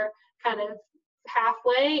more kind of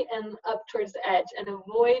halfway and up towards the edge and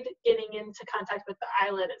avoid getting into contact with the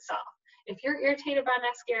eyelid itself. If you're irritated by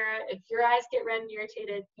mascara, if your eyes get red and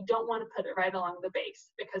irritated, you don't want to put it right along the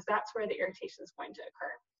base because that's where the irritation is going to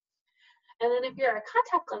occur. And then if you're a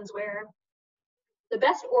contact lens wearer, the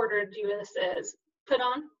best order to do this is put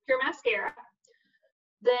on your mascara,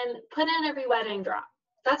 then put in a rewetting drop.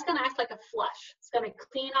 That's going to act like a flush. It's going to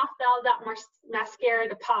clean off all that mascara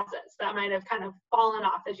deposits that might have kind of fallen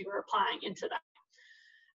off as you were applying into that.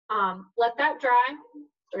 Let that dry,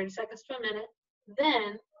 30 seconds to a minute,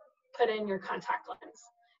 then put in your contact lens.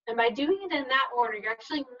 And by doing it in that order, you're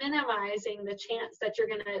actually minimizing the chance that you're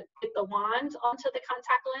going to get the wand onto the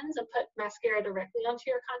contact lens and put mascara directly onto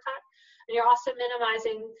your contact. And you're also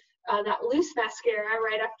minimizing that loose mascara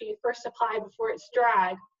right after you first apply before it's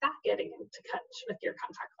dried, not getting into touch with your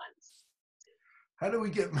contact lens. How do we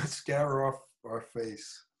get mascara off our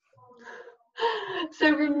face?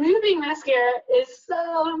 So removing mascara is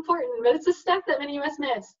so important, but it's a step that many of us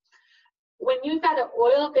miss. When you've got an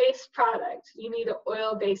oil-based product, you need an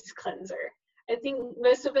oil-based cleanser. I think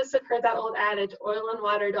most of us have heard that old adage, oil and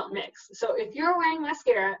water don't mix. So if you're wearing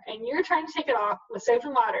mascara and you're trying to take it off with soap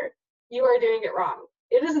and water, you are doing it wrong.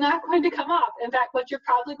 It is not going to come off. In fact, what you're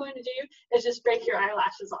probably going to do is just break your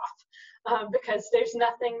eyelashes off because there's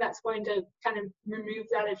nothing that's going to kind of remove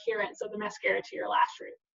that adherence of the mascara to your lash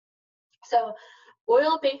root. So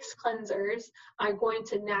oil-based cleansers are going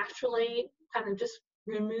to naturally kind of just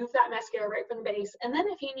remove that mascara right from the base. And then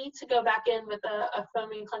if you need to go back in with a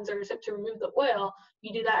foaming cleanser to remove the oil,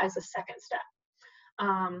 you do that as a second step.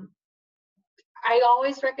 I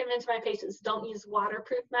always recommend to my patients, don't use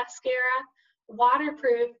waterproof mascara.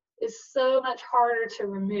 Waterproof is so much harder to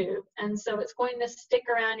remove. And so it's going to stick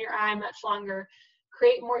around your eye much longer,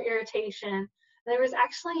 create more irritation. There was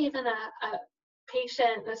actually even a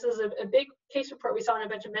patient, this is a big case report we saw in a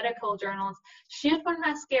bunch of medical journals. She had worn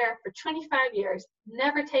mascara for 25 years,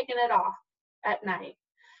 never taken it off at night.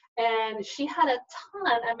 And she had a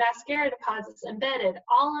ton of mascara deposits embedded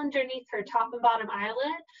all underneath her top and bottom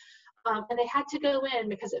eyelid. And they had to go in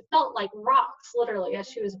because it felt like rocks, literally, as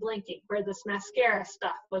she was blinking, where this mascara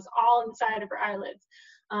stuff was all inside of her eyelids.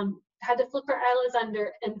 Had to flip her eyelids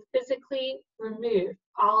under and physically remove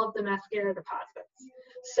all of the mascara deposits.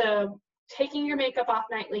 So taking your makeup off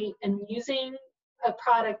nightly and using a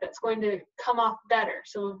product that's going to come off better,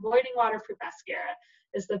 so avoiding waterproof mascara,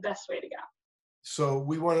 is the best way to go. So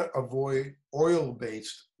we want to avoid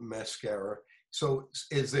oil-based mascara. So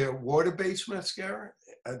is there water-based mascara?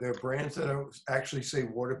 Are there brands that actually say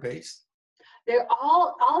water-based? They're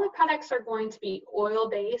all the products are going to be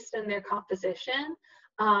oil-based in their composition,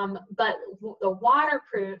 but the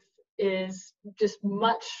waterproof is just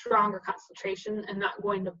much stronger concentration and not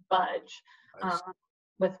going to budge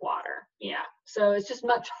with water. Yeah, so it's just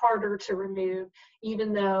much harder to remove,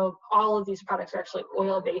 even though all of these products are actually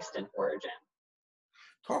oil-based in origin.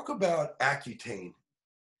 Talk about Accutane.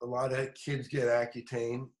 A lot of kids get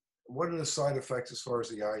Accutane. What are the side effects as far as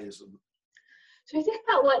the eye is? So we think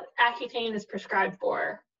about what Accutane is prescribed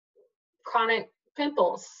for: chronic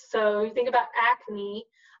pimples. So you think about acne,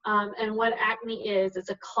 and what acne is, it's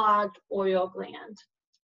a clogged oil gland.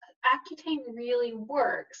 Accutane really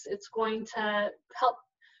works. It's going to help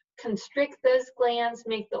constrict those glands,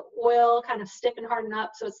 make the oil kind of stiff and harden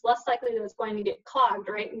up, so it's less likely that it's going to get clogged,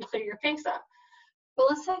 right, and clear your face up. But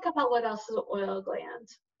let's think about what else is an oil gland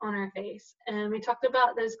on our face. And we talked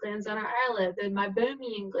about those glands on our eyelid, the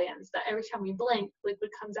meibomian glands, that every time we blink, liquid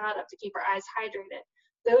comes out of to keep our eyes hydrated.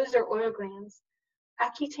 Those are oil glands.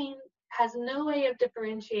 Accutane has no way of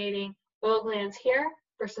differentiating oil glands here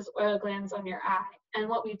versus oil glands on your eye. And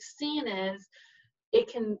what we've seen is it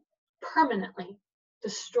can permanently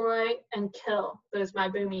destroy and kill those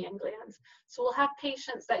meibomian glands. So we'll have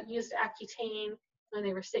patients that used Accutane when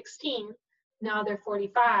they were 16, now they're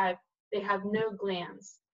 45, they have no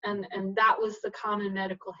glands. And that was the common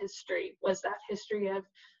medical history, was that history of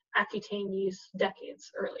Accutane use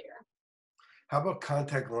decades earlier. How about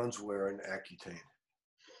contact lens wear and Accutane?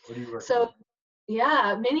 What do you recommend? So,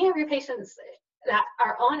 yeah, many of your patients that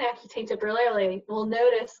are on Accutane temporarily will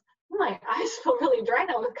notice my eyes feel really dry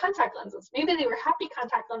now with contact lenses. Maybe they were happy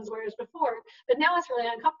contact lens wearers before, but now it's really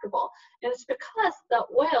uncomfortable. And it's because the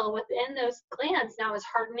oil within those glands now is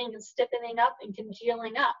hardening and stiffening up and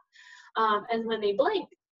congealing up. And when they blink,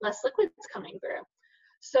 less liquid's coming through.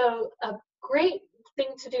 So a great thing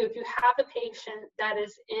to do if you have a patient that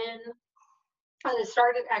is that has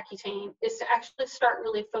started Accutane is to actually start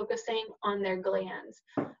really focusing on their glands.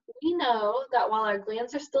 We know that while our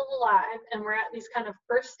glands are still alive and we're at these kind of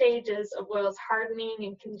first stages of oils hardening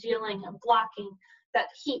and congealing and blocking, that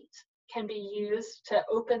heat can be used to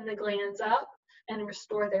open the glands up and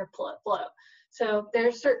restore their flow. So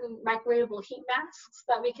there's certain microwavable heat masks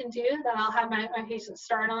that we can do that I'll have my patients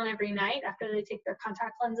start on every night after they take their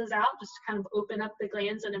contact lenses out, just to kind of open up the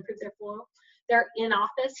glands and improve their flow. There are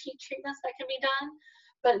in-office heat treatments that can be done,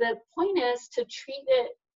 but the point is to treat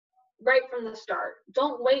it right from the start.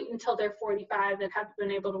 Don't wait until they're 45 and have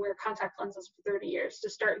been able to wear contact lenses for 30 years to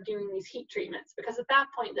start doing these heat treatments, because at that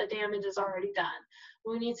point the damage is already done.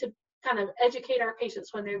 We need to kind of educate our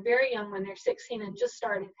patients when they're very young, when they're 16 and just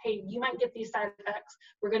starting, hey, you might get these side effects.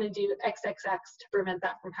 We're going to do XXX to prevent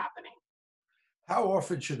that from happening. How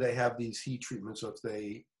often should they have these heat treatments if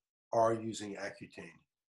they are using Accutane?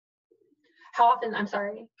 How often? I'm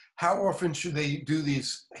sorry. How often should they do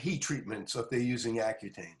these heat treatments if they're using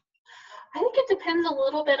Accutane? I think it depends a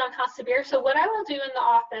little bit on how severe. So what I will do in the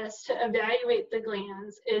office to evaluate the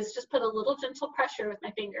glands is just put a little gentle pressure with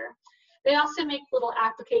my finger. They also make little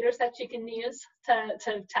applicators that you can use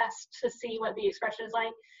to test to see what the expression is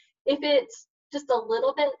like. If it's just a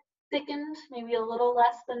little bit thickened, maybe a little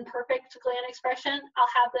less than perfect gland expression, I'll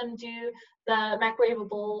have them do the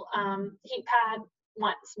microwavable heat pad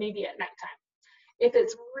once, maybe at nighttime. If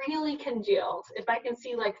it's really congealed, if I can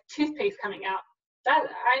see like toothpaste coming out, that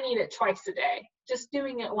I need it twice a day. Just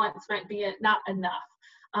doing it once might be not enough.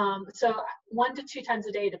 So 1 to 2 times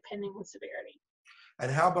a day, depending on severity.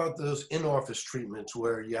 And how about those in-office treatments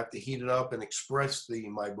where you have to heat it up and express the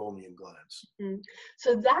meibomian glands?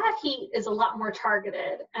 So that heat is a lot more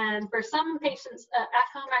targeted. And for some patients,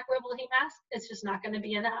 at-home microwavable heat mask, it's just not going to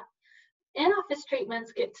be enough. In-office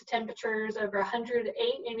treatments get to temperatures over 108,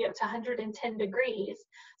 maybe up to 110 degrees.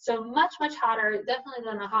 So much, much hotter, definitely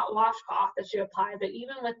than a hot washcloth that you apply, but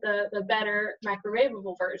even with the better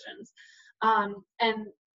microwavable versions. And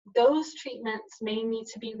those treatments may need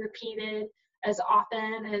to be repeated as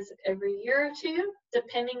often as every year or two,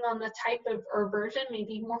 depending on the type of or version,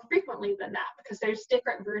 maybe more frequently than that, because there's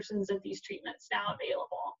different versions of these treatments now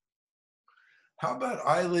available. How about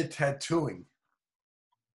eyelid tattooing?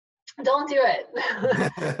 Don't do it.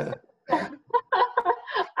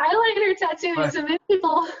 Eyeliner tattooing, so many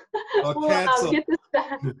people will get this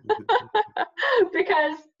done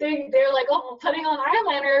because they're like, oh, well, putting on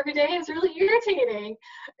eyeliner every day is really irritating.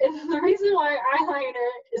 And the reason why eyeliner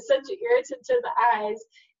is such an irritant to the eyes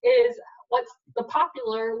is what's the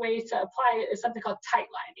popular way to apply it is something called tight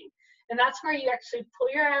lining. And that's where you actually pull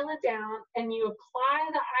your eyelid down and you apply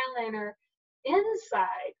the eyeliner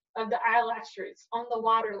inside of the eyelash roots on the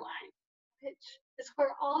waterline, which is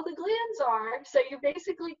where all the glands are. So you're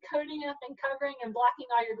basically coating up and covering and blocking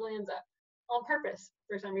all your glands up on purpose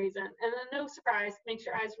for some reason. And then no surprise, makes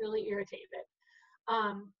your eyes really irritated.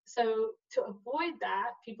 So to avoid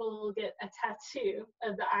that, people will get a tattoo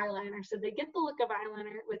of the eyeliner. So they get the look of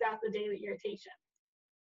eyeliner without the daily irritation.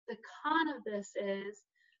 The con of this is,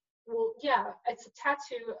 well, yeah, it's a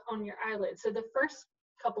tattoo on your eyelid. So the first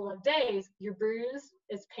couple of days, you're bruised,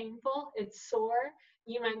 it's painful, it's sore,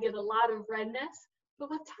 you might get a lot of redness,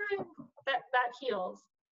 but with time, that heals.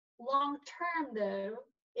 Long term, though,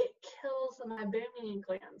 it kills the meibomian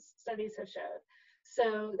glands, studies have showed.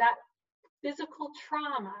 So that physical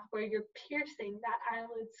trauma where you're piercing that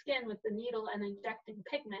eyelid skin with the needle and injecting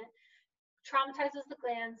pigment traumatizes the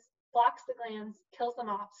glands, blocks the glands, kills them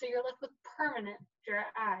off. So you're left with permanent dry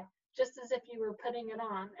eye, just as if you were putting it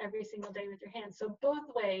on every single day with your hands. So both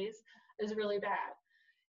ways is really bad.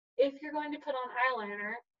 If you're going to put on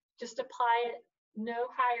eyeliner, just apply it no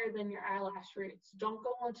higher than your eyelash roots. Don't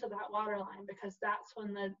go onto that waterline because that's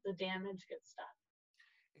when the damage gets done.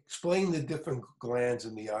 Explain the different glands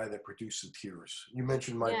in the eye that produce the tears. You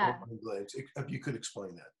mentioned meibomian glands. If you could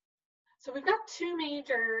explain that. So we've got 2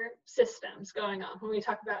 major systems going on when we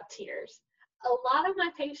talk about tears. A lot of my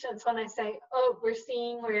patients, when I say, oh, we're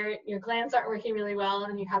seeing where your glands aren't working really well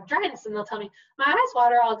and you have dryness, and they'll tell me, my eyes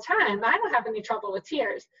water all the time. I don't have any trouble with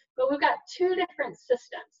tears. But we've got 2 different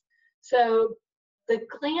systems. So the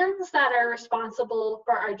glands that are responsible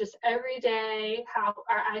for our just everyday, how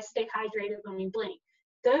our eyes stay hydrated when we blink,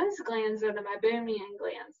 those glands are the meibomian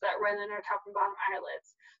glands that run in our top and bottom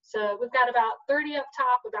eyelids. So we've got about 30 up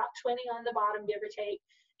top, about 20 on the bottom, give or take.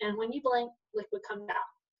 and when you blink, liquid comes out.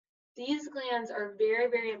 These glands are very,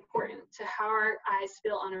 very important to how our eyes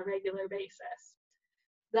feel on a regular basis.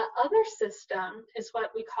 The other system is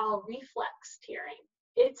what we call reflex tearing.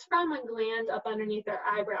 It's from a gland up underneath our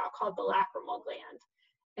eyebrow called the lacrimal gland.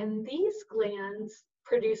 And these glands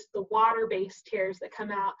produce the water-based tears that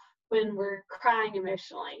come out when we're crying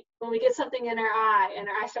emotionally, when we get something in our eye and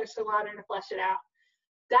our eye starts to water to flush it out.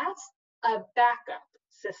 That's a backup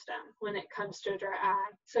system when it comes to dry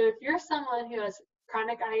eye. So if you're someone who has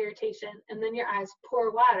chronic eye irritation and then your eyes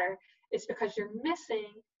pour water, it's because you're missing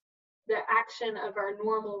the action of our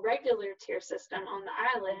normal regular tear system on the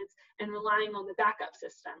eyelids and relying on the backup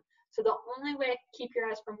system. So the only way to keep your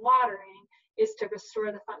eyes from watering is to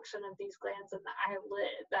restore the function of these glands in the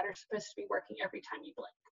eyelid that are supposed to be working every time you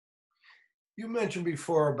blink. You mentioned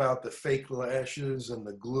before about the fake lashes and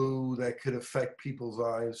the glue that could affect people's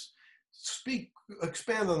eyes.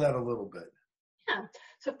 Expand on that a little bit. Yeah,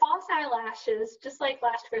 so false eyelashes, just like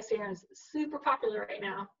lash growth serum, is super popular right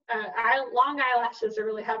now. Long eyelashes are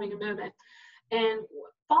really having a moment. And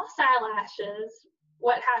false eyelashes,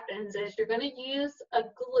 what happens is you're going to use a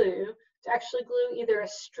glue to actually glue either a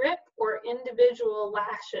strip or individual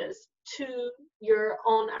lashes to your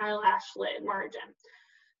own eyelash lid margin.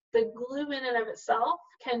 The glue in and of itself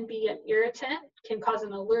can be an irritant, can cause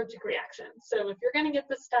an allergic reaction. So if you're going to get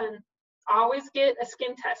this done, always get a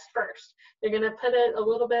skin test first. They're going to put it a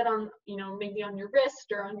little bit on, maybe on your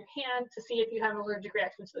wrist or on your hand to see if you have an allergic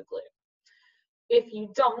reaction to the glue. If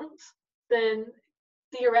you don't, then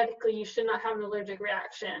theoretically you should not have an allergic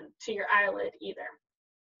reaction to your eyelid either.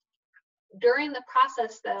 During the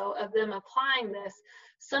process, though, of them applying this,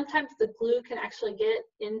 sometimes the glue can actually get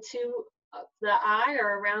into the eye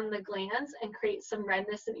or around the glands and create some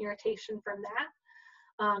redness and irritation from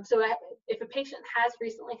that. So if a patient has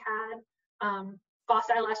recently had false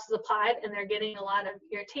eyelashes applied and they're getting a lot of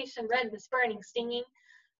irritation, redness, burning, stinging,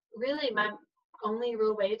 really my only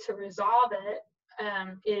real way to resolve it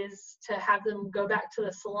is to have them go back to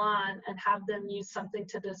the salon and have them use something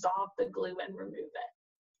to dissolve the glue and remove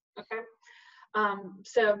it. Okay,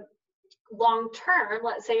 so long term,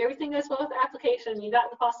 let's say everything goes well with the application, you got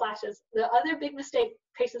the false lashes, the other big mistake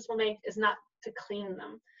patients will make is not to clean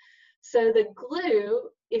them. So the glue,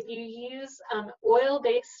 if you use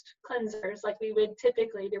oil-based cleansers like we would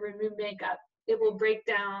typically to remove makeup, it will break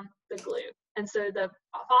down the glue. And so the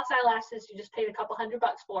false eyelashes you just paid a couple $100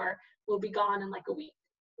 for will be gone in like a week.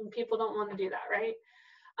 And people don't want to do that, right?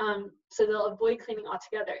 So they'll avoid cleaning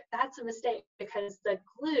altogether. That's a mistake because the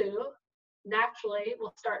glue naturally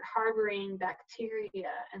will start harboring bacteria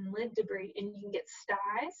and lid debris, and you can get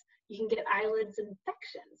styes, you can get eyelids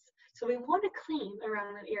infections. So we want to clean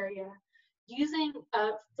around that area. Using a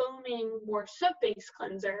foaming, more soap-based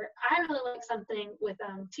cleanser, I really like something with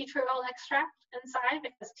tea tree oil extract inside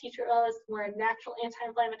because tea tree oil is more a natural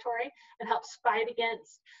anti-inflammatory and helps fight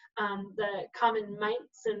against the common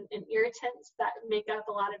mites and irritants that make up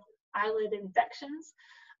a lot of eyelid infections.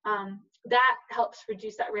 That helps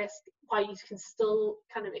reduce that risk while you can still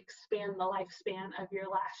kind of expand the lifespan of your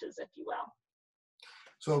lashes, if you will.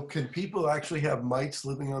 So can people actually have mites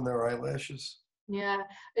living on their eyelashes? Yeah,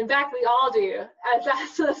 in fact, we all do.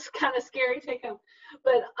 That's a kind of scary take home.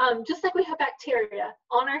 But just like we have bacteria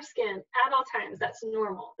on our skin at all times, that's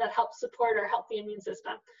normal. That helps support our healthy immune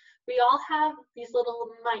system. We all have these little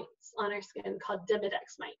mites on our skin called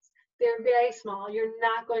Demodex mites. They're very small. You're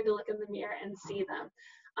not going to look in the mirror and see them.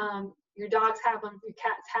 Your dogs have them, your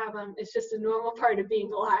cats have them. It's just a normal part of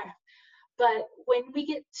being alive. But when we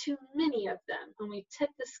get too many of them, when we tip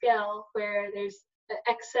the scale where there's an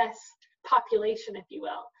excess population, if you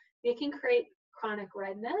will, it can create chronic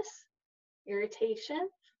redness, irritation,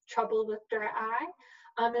 trouble with dry eye.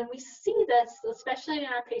 And we see this especially in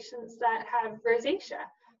our patients that have rosacea.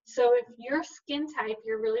 So if your skin type,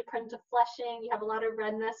 you're really prone to flushing, you have a lot of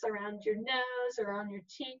redness around your nose or on your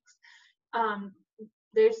cheeks,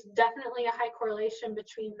 there's definitely a high correlation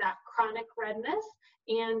between that chronic redness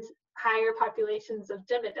and higher populations of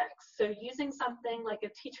Demodex. So using something like a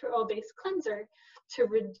tea tree oil based cleanser to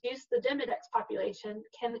reduce the Demodex population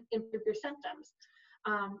can improve your symptoms.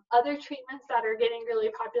 Other treatments that are getting really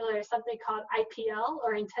popular is something called IPL,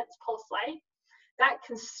 or intense pulse light. That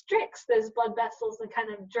constricts those blood vessels and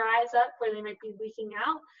kind of dries up where they might be leaking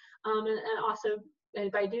out, and also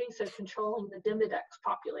by doing so controlling the Demodex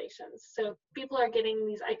populations. So people are getting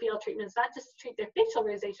these IPL treatments not just to treat their facial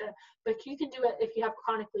rosacea, but you can do it if you have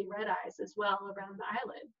chronically red eyes as well around the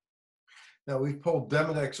eyelid. Now we've pulled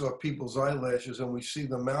Demodex off people's eyelashes and we see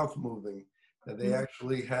the mouth moving, and they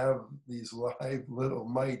actually have these live little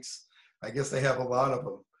mites. I guess they have a lot of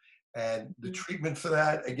them. And the treatment for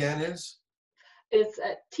that again is? It's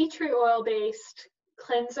a tea tree oil based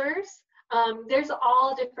cleansers. There's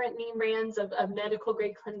all different name brands of medical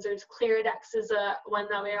grade cleansers. Clearadex is one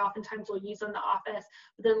that we oftentimes will use in the office.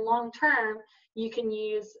 But then long term, you can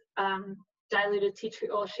use diluted tea tree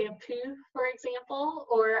oil shampoo, for example,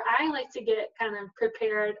 or I like to get kind of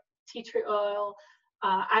prepared tea tree oil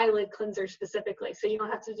eyelid cleanser specifically, so you don't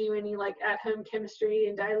have to do any like at-home chemistry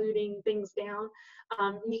and diluting things down.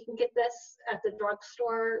 You can get this at the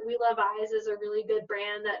drugstore. We Love Eyes is a really good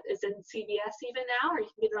brand that is in CVS even now, or you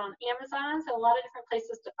can get it on Amazon. So a lot of different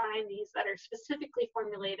places to find these that are specifically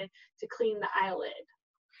formulated to clean the eyelid.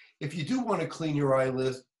 If you do want to clean your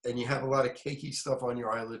eyelid and you have a lot of cakey stuff on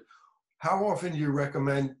your eyelid, how often do you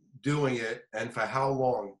recommend doing it, and for how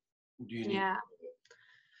long do you need? Yeah.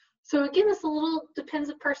 So again, this a little depends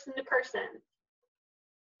of person to person.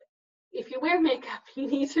 If you wear makeup, you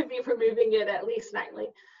need to be removing it at least nightly.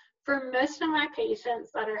 For most of my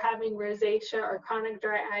patients that are having rosacea or chronic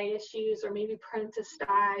dry eye issues, or maybe prone to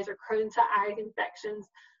styes or prone to eye infections,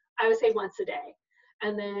 I would say once a day.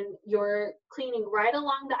 And then you're cleaning right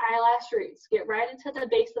along the eyelash roots. Get right into the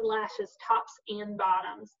base of the lashes, tops and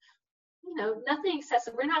bottoms. You know, nothing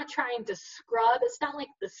excessive. We're not trying to scrub. It's not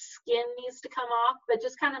like the skin needs to come off, but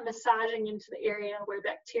just kind of massaging into the area where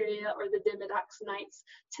bacteria or the Demodex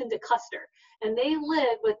tend to cluster. And they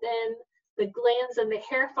live within the glands and the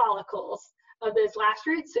hair follicles of those lash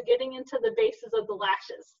roots. So getting into the bases of the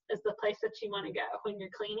lashes is the place that you want to go when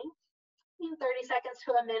you're cleaning. 30 seconds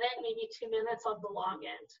to a minute, maybe 2 minutes on the long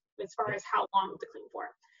end, as far as how long to clean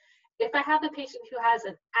for. If I have a patient who has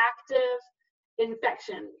an active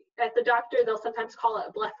infection, at the doctor, they'll sometimes call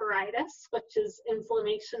it blepharitis, which is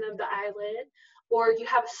inflammation of the eyelid, or you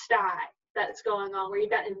have a sty that's going on where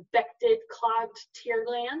you've got infected, clogged tear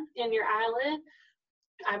gland in your eyelid.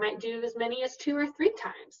 I might do as many as 2 or 3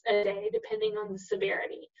 times a day, depending on the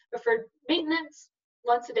severity. But for maintenance,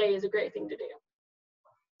 once a day is a great thing to do.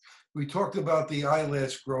 We talked about the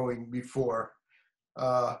eyelash growing before.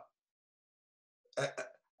 How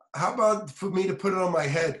about for me to put it on my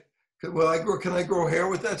head? Can I grow hair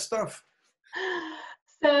with that stuff?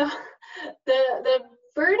 So the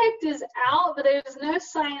verdict is out, but there's no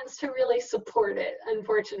science to really support it,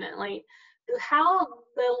 unfortunately. How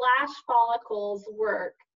the lash follicles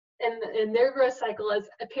work and their growth cycle is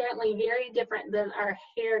apparently very different than our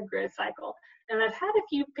hair growth cycle. And I've had a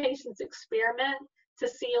few patients experiment to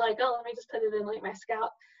see, like, oh, let me just put it in like my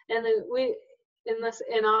scalp. And then in this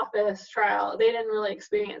in-office trial, they didn't really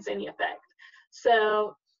experience any effect.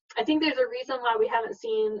 So I think there's a reason why we haven't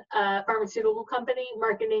seen a pharmaceutical company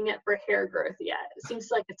marketing it for hair growth yet. It seems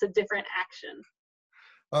like it's a different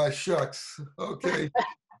action. Shucks. Okay.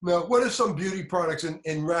 Now, what are some beauty products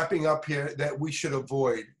in wrapping up here that we should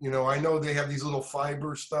avoid? You know, I know they have these little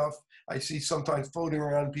fiber stuff I see sometimes floating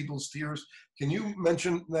around people's tears. Can you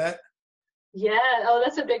mention that? Yeah. Oh,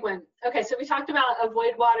 that's a big one. Okay. So we talked about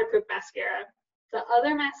avoid waterproof mascara. The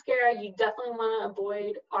other mascara you definitely want to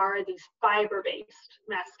avoid are these fiber-based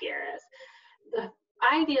mascaras. The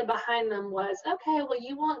idea behind them was, okay, well,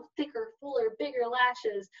 you want thicker, fuller, bigger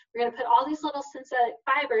lashes. We're going to put all these little synthetic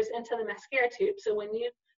fibers into the mascara tube. So when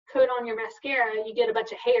you coat on your mascara, you get a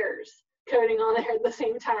bunch of hairs coating on there at the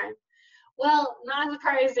same time. Well, not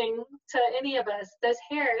surprising to any of us, those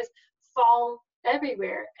hairs fall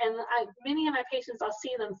everywhere, and many of my patients, I'll see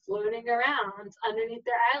them floating around underneath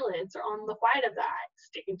their eyelids or on the white of the eye,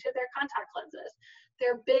 sticking to their contact lenses.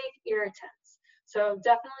 They're big irritants, so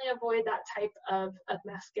definitely avoid that type of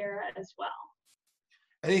mascara as well.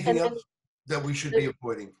 Anything else that we should be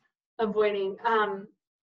avoiding?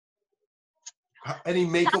 Any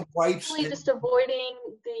makeup wipes? Just avoiding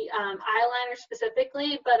the eyeliner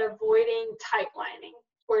specifically, but avoiding tight lining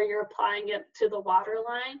where you're applying it to the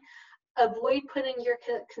waterline. Avoid putting your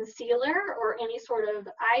concealer or any sort of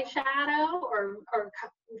eyeshadow or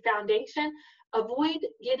foundation. Avoid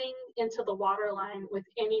getting into the waterline with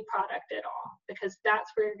any product at all, because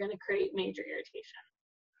that's where you're going to create major irritation.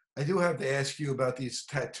 I do have to ask you about these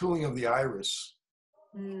tattooing of the iris.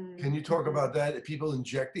 Can you talk about that? People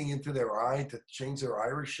injecting into their eye to change their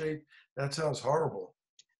iris shape? That sounds horrible.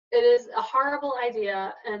 It is a horrible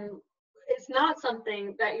idea, and it's not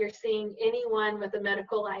something that you're seeing anyone with a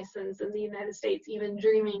medical license in the United States even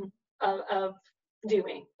dreaming of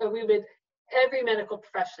doing. Every medical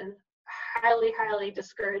profession highly, highly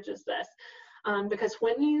discourages this. Because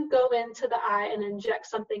when you go into the eye and inject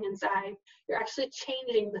something inside, you're actually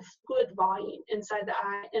changing the fluid volume inside the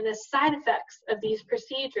eye. And the side effects of these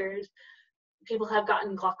procedures, people have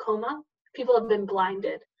gotten glaucoma, people have been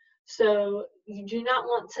blinded. So you do not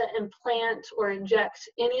want to implant or inject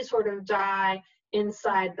any sort of dye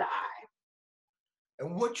inside the eye.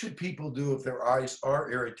 And what should people do if their eyes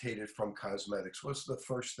are irritated from cosmetics? What's the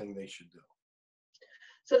first thing they should do?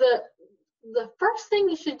 So the first thing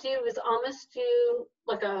you should do is almost do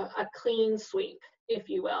like a clean sweep, if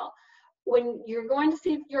you will. When you're going to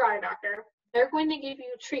see your eye doctor, they're going to give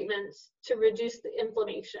you treatments to reduce the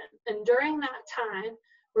inflammation. And during that time,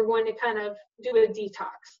 we're going to kind of do a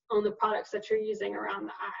detox on the products that you're using around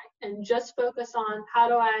the eye and just focus on how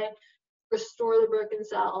do I restore the broken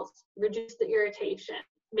cells, reduce the irritation,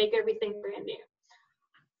 make everything brand new.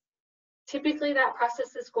 Typically, that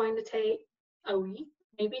process is going to take a week,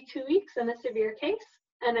 maybe 2 weeks in a severe case.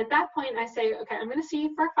 And at that point, I say, okay, I'm going to see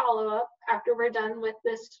you for a follow-up after we're done with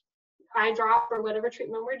this eye drop or whatever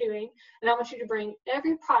treatment we're doing. And I want you to bring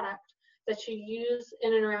every product that you use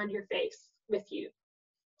in and around your face with you.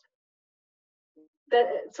 That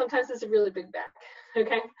sometimes it's a really big bag,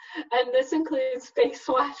 okay? And this includes face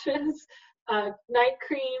washes, night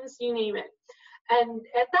creams, you name it. And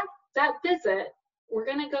at that visit, we're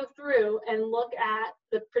going to go through and look at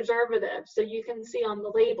the preservatives so you can see on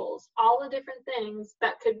the labels all the different things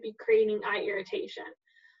that could be creating eye irritation.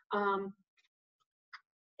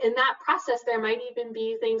 In that process, there might even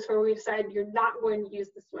be things where we decide you're not going to use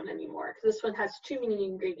this one anymore because this one has too many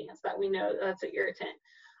ingredients that we know that's an irritant.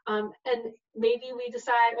 And maybe we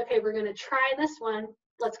decide, okay, we're going to try this one.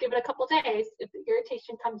 Let's give it a couple days. If the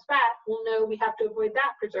irritation comes back, we'll know we have to avoid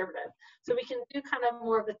that preservative. So we can do kind of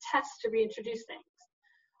more of a test to reintroduce things.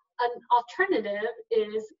 An alternative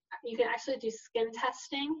is you can actually do skin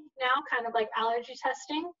testing now, kind of like allergy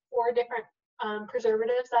testing for different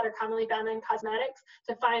preservatives that are commonly found in cosmetics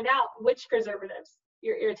to find out which preservatives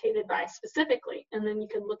you're irritated by specifically. And then you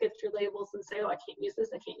can look at your labels and say, oh, I can't use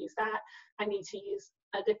this, I can't use that. I need to use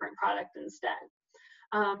a different product instead.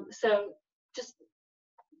 So just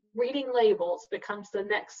reading labels becomes the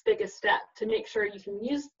next biggest step to make sure you can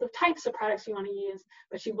use the types of products you want to use,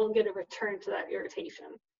 but you won't get a return to that irritation.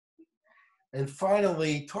 And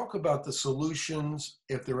finally, talk about the solutions.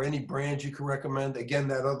 If there are any brands you can recommend, again,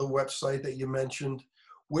 that other website that you mentioned,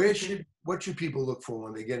 what should people look for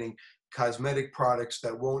when they're getting cosmetic products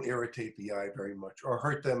that won't irritate the eye very much or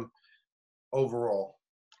hurt them overall?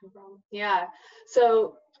 Yeah,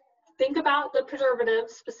 so think about the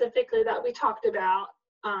preservatives specifically that we talked about,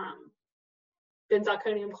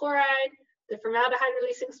 benzalkonium chloride, the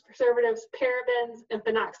formaldehyde-releasing preservatives, parabens, and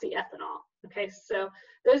phenoxyethanol. Okay, so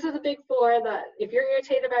those are the big four that if you're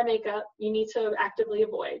irritated by makeup, you need to actively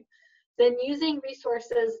avoid. Then using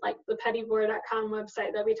resources like the pettivore.com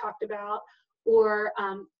website that we talked about, or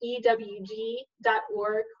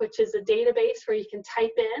ewg.org, which is a database where you can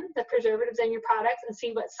type in the preservatives in your products and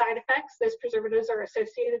see what side effects those preservatives are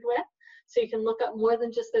associated with. So you can look up more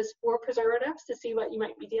than just those 4 preservatives to see what you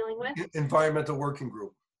might be dealing with. Environmental Working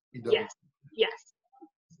Group. Yes, yes.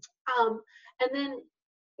 And then,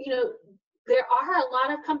 you know, there are a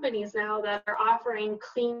lot of companies now that are offering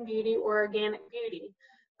clean beauty or organic beauty,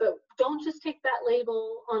 but don't just take that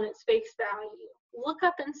label on its face value. Look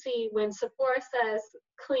up and see when Sephora says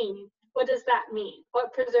clean, what does that mean?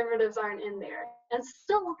 What preservatives aren't in there? And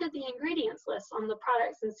still look at the ingredients list on the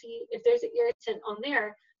products and see if there's an irritant on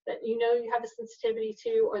there that you know you have a sensitivity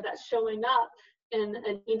to or that's showing up in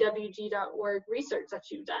an ewg.org research that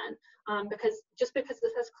you've done. Because just because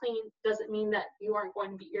it says clean doesn't mean that you aren't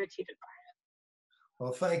going to be irritated by it.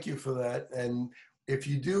 Well, thank you for that. And if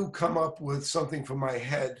you do come up with something for my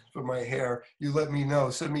head, for my hair, you let me know.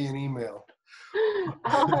 Send me an email.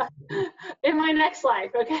 In my next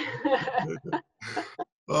life, okay?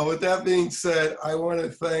 Well, with that being said, I want to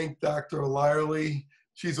thank Dr. Lyerly.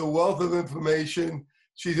 She's a wealth of information.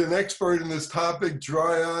 She's an expert in this topic,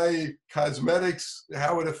 dry eye, cosmetics,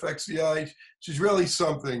 how it affects the eye. She's really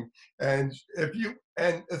something. And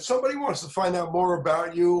if somebody wants to find out more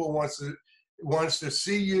about you or wants to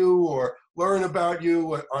see you or learn about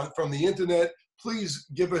you from the internet, please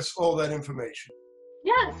give us all that information.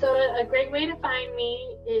 Yeah, so a great way to find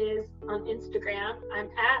me is on Instagram. I'm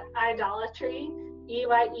at idolatry,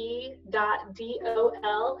 EYE.DOLATRY.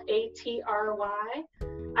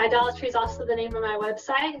 Idolatry is also the name of my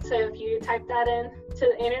website, so if you type that in to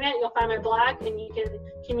the internet, you'll find my blog, and you can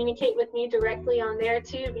communicate with me directly on there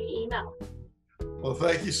too via email. Well,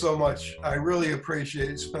 thank you so much. I really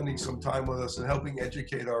appreciate spending some time with us and helping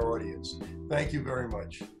educate our audience. Thank you very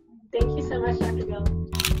much. Thank you so much, Dr. Gill.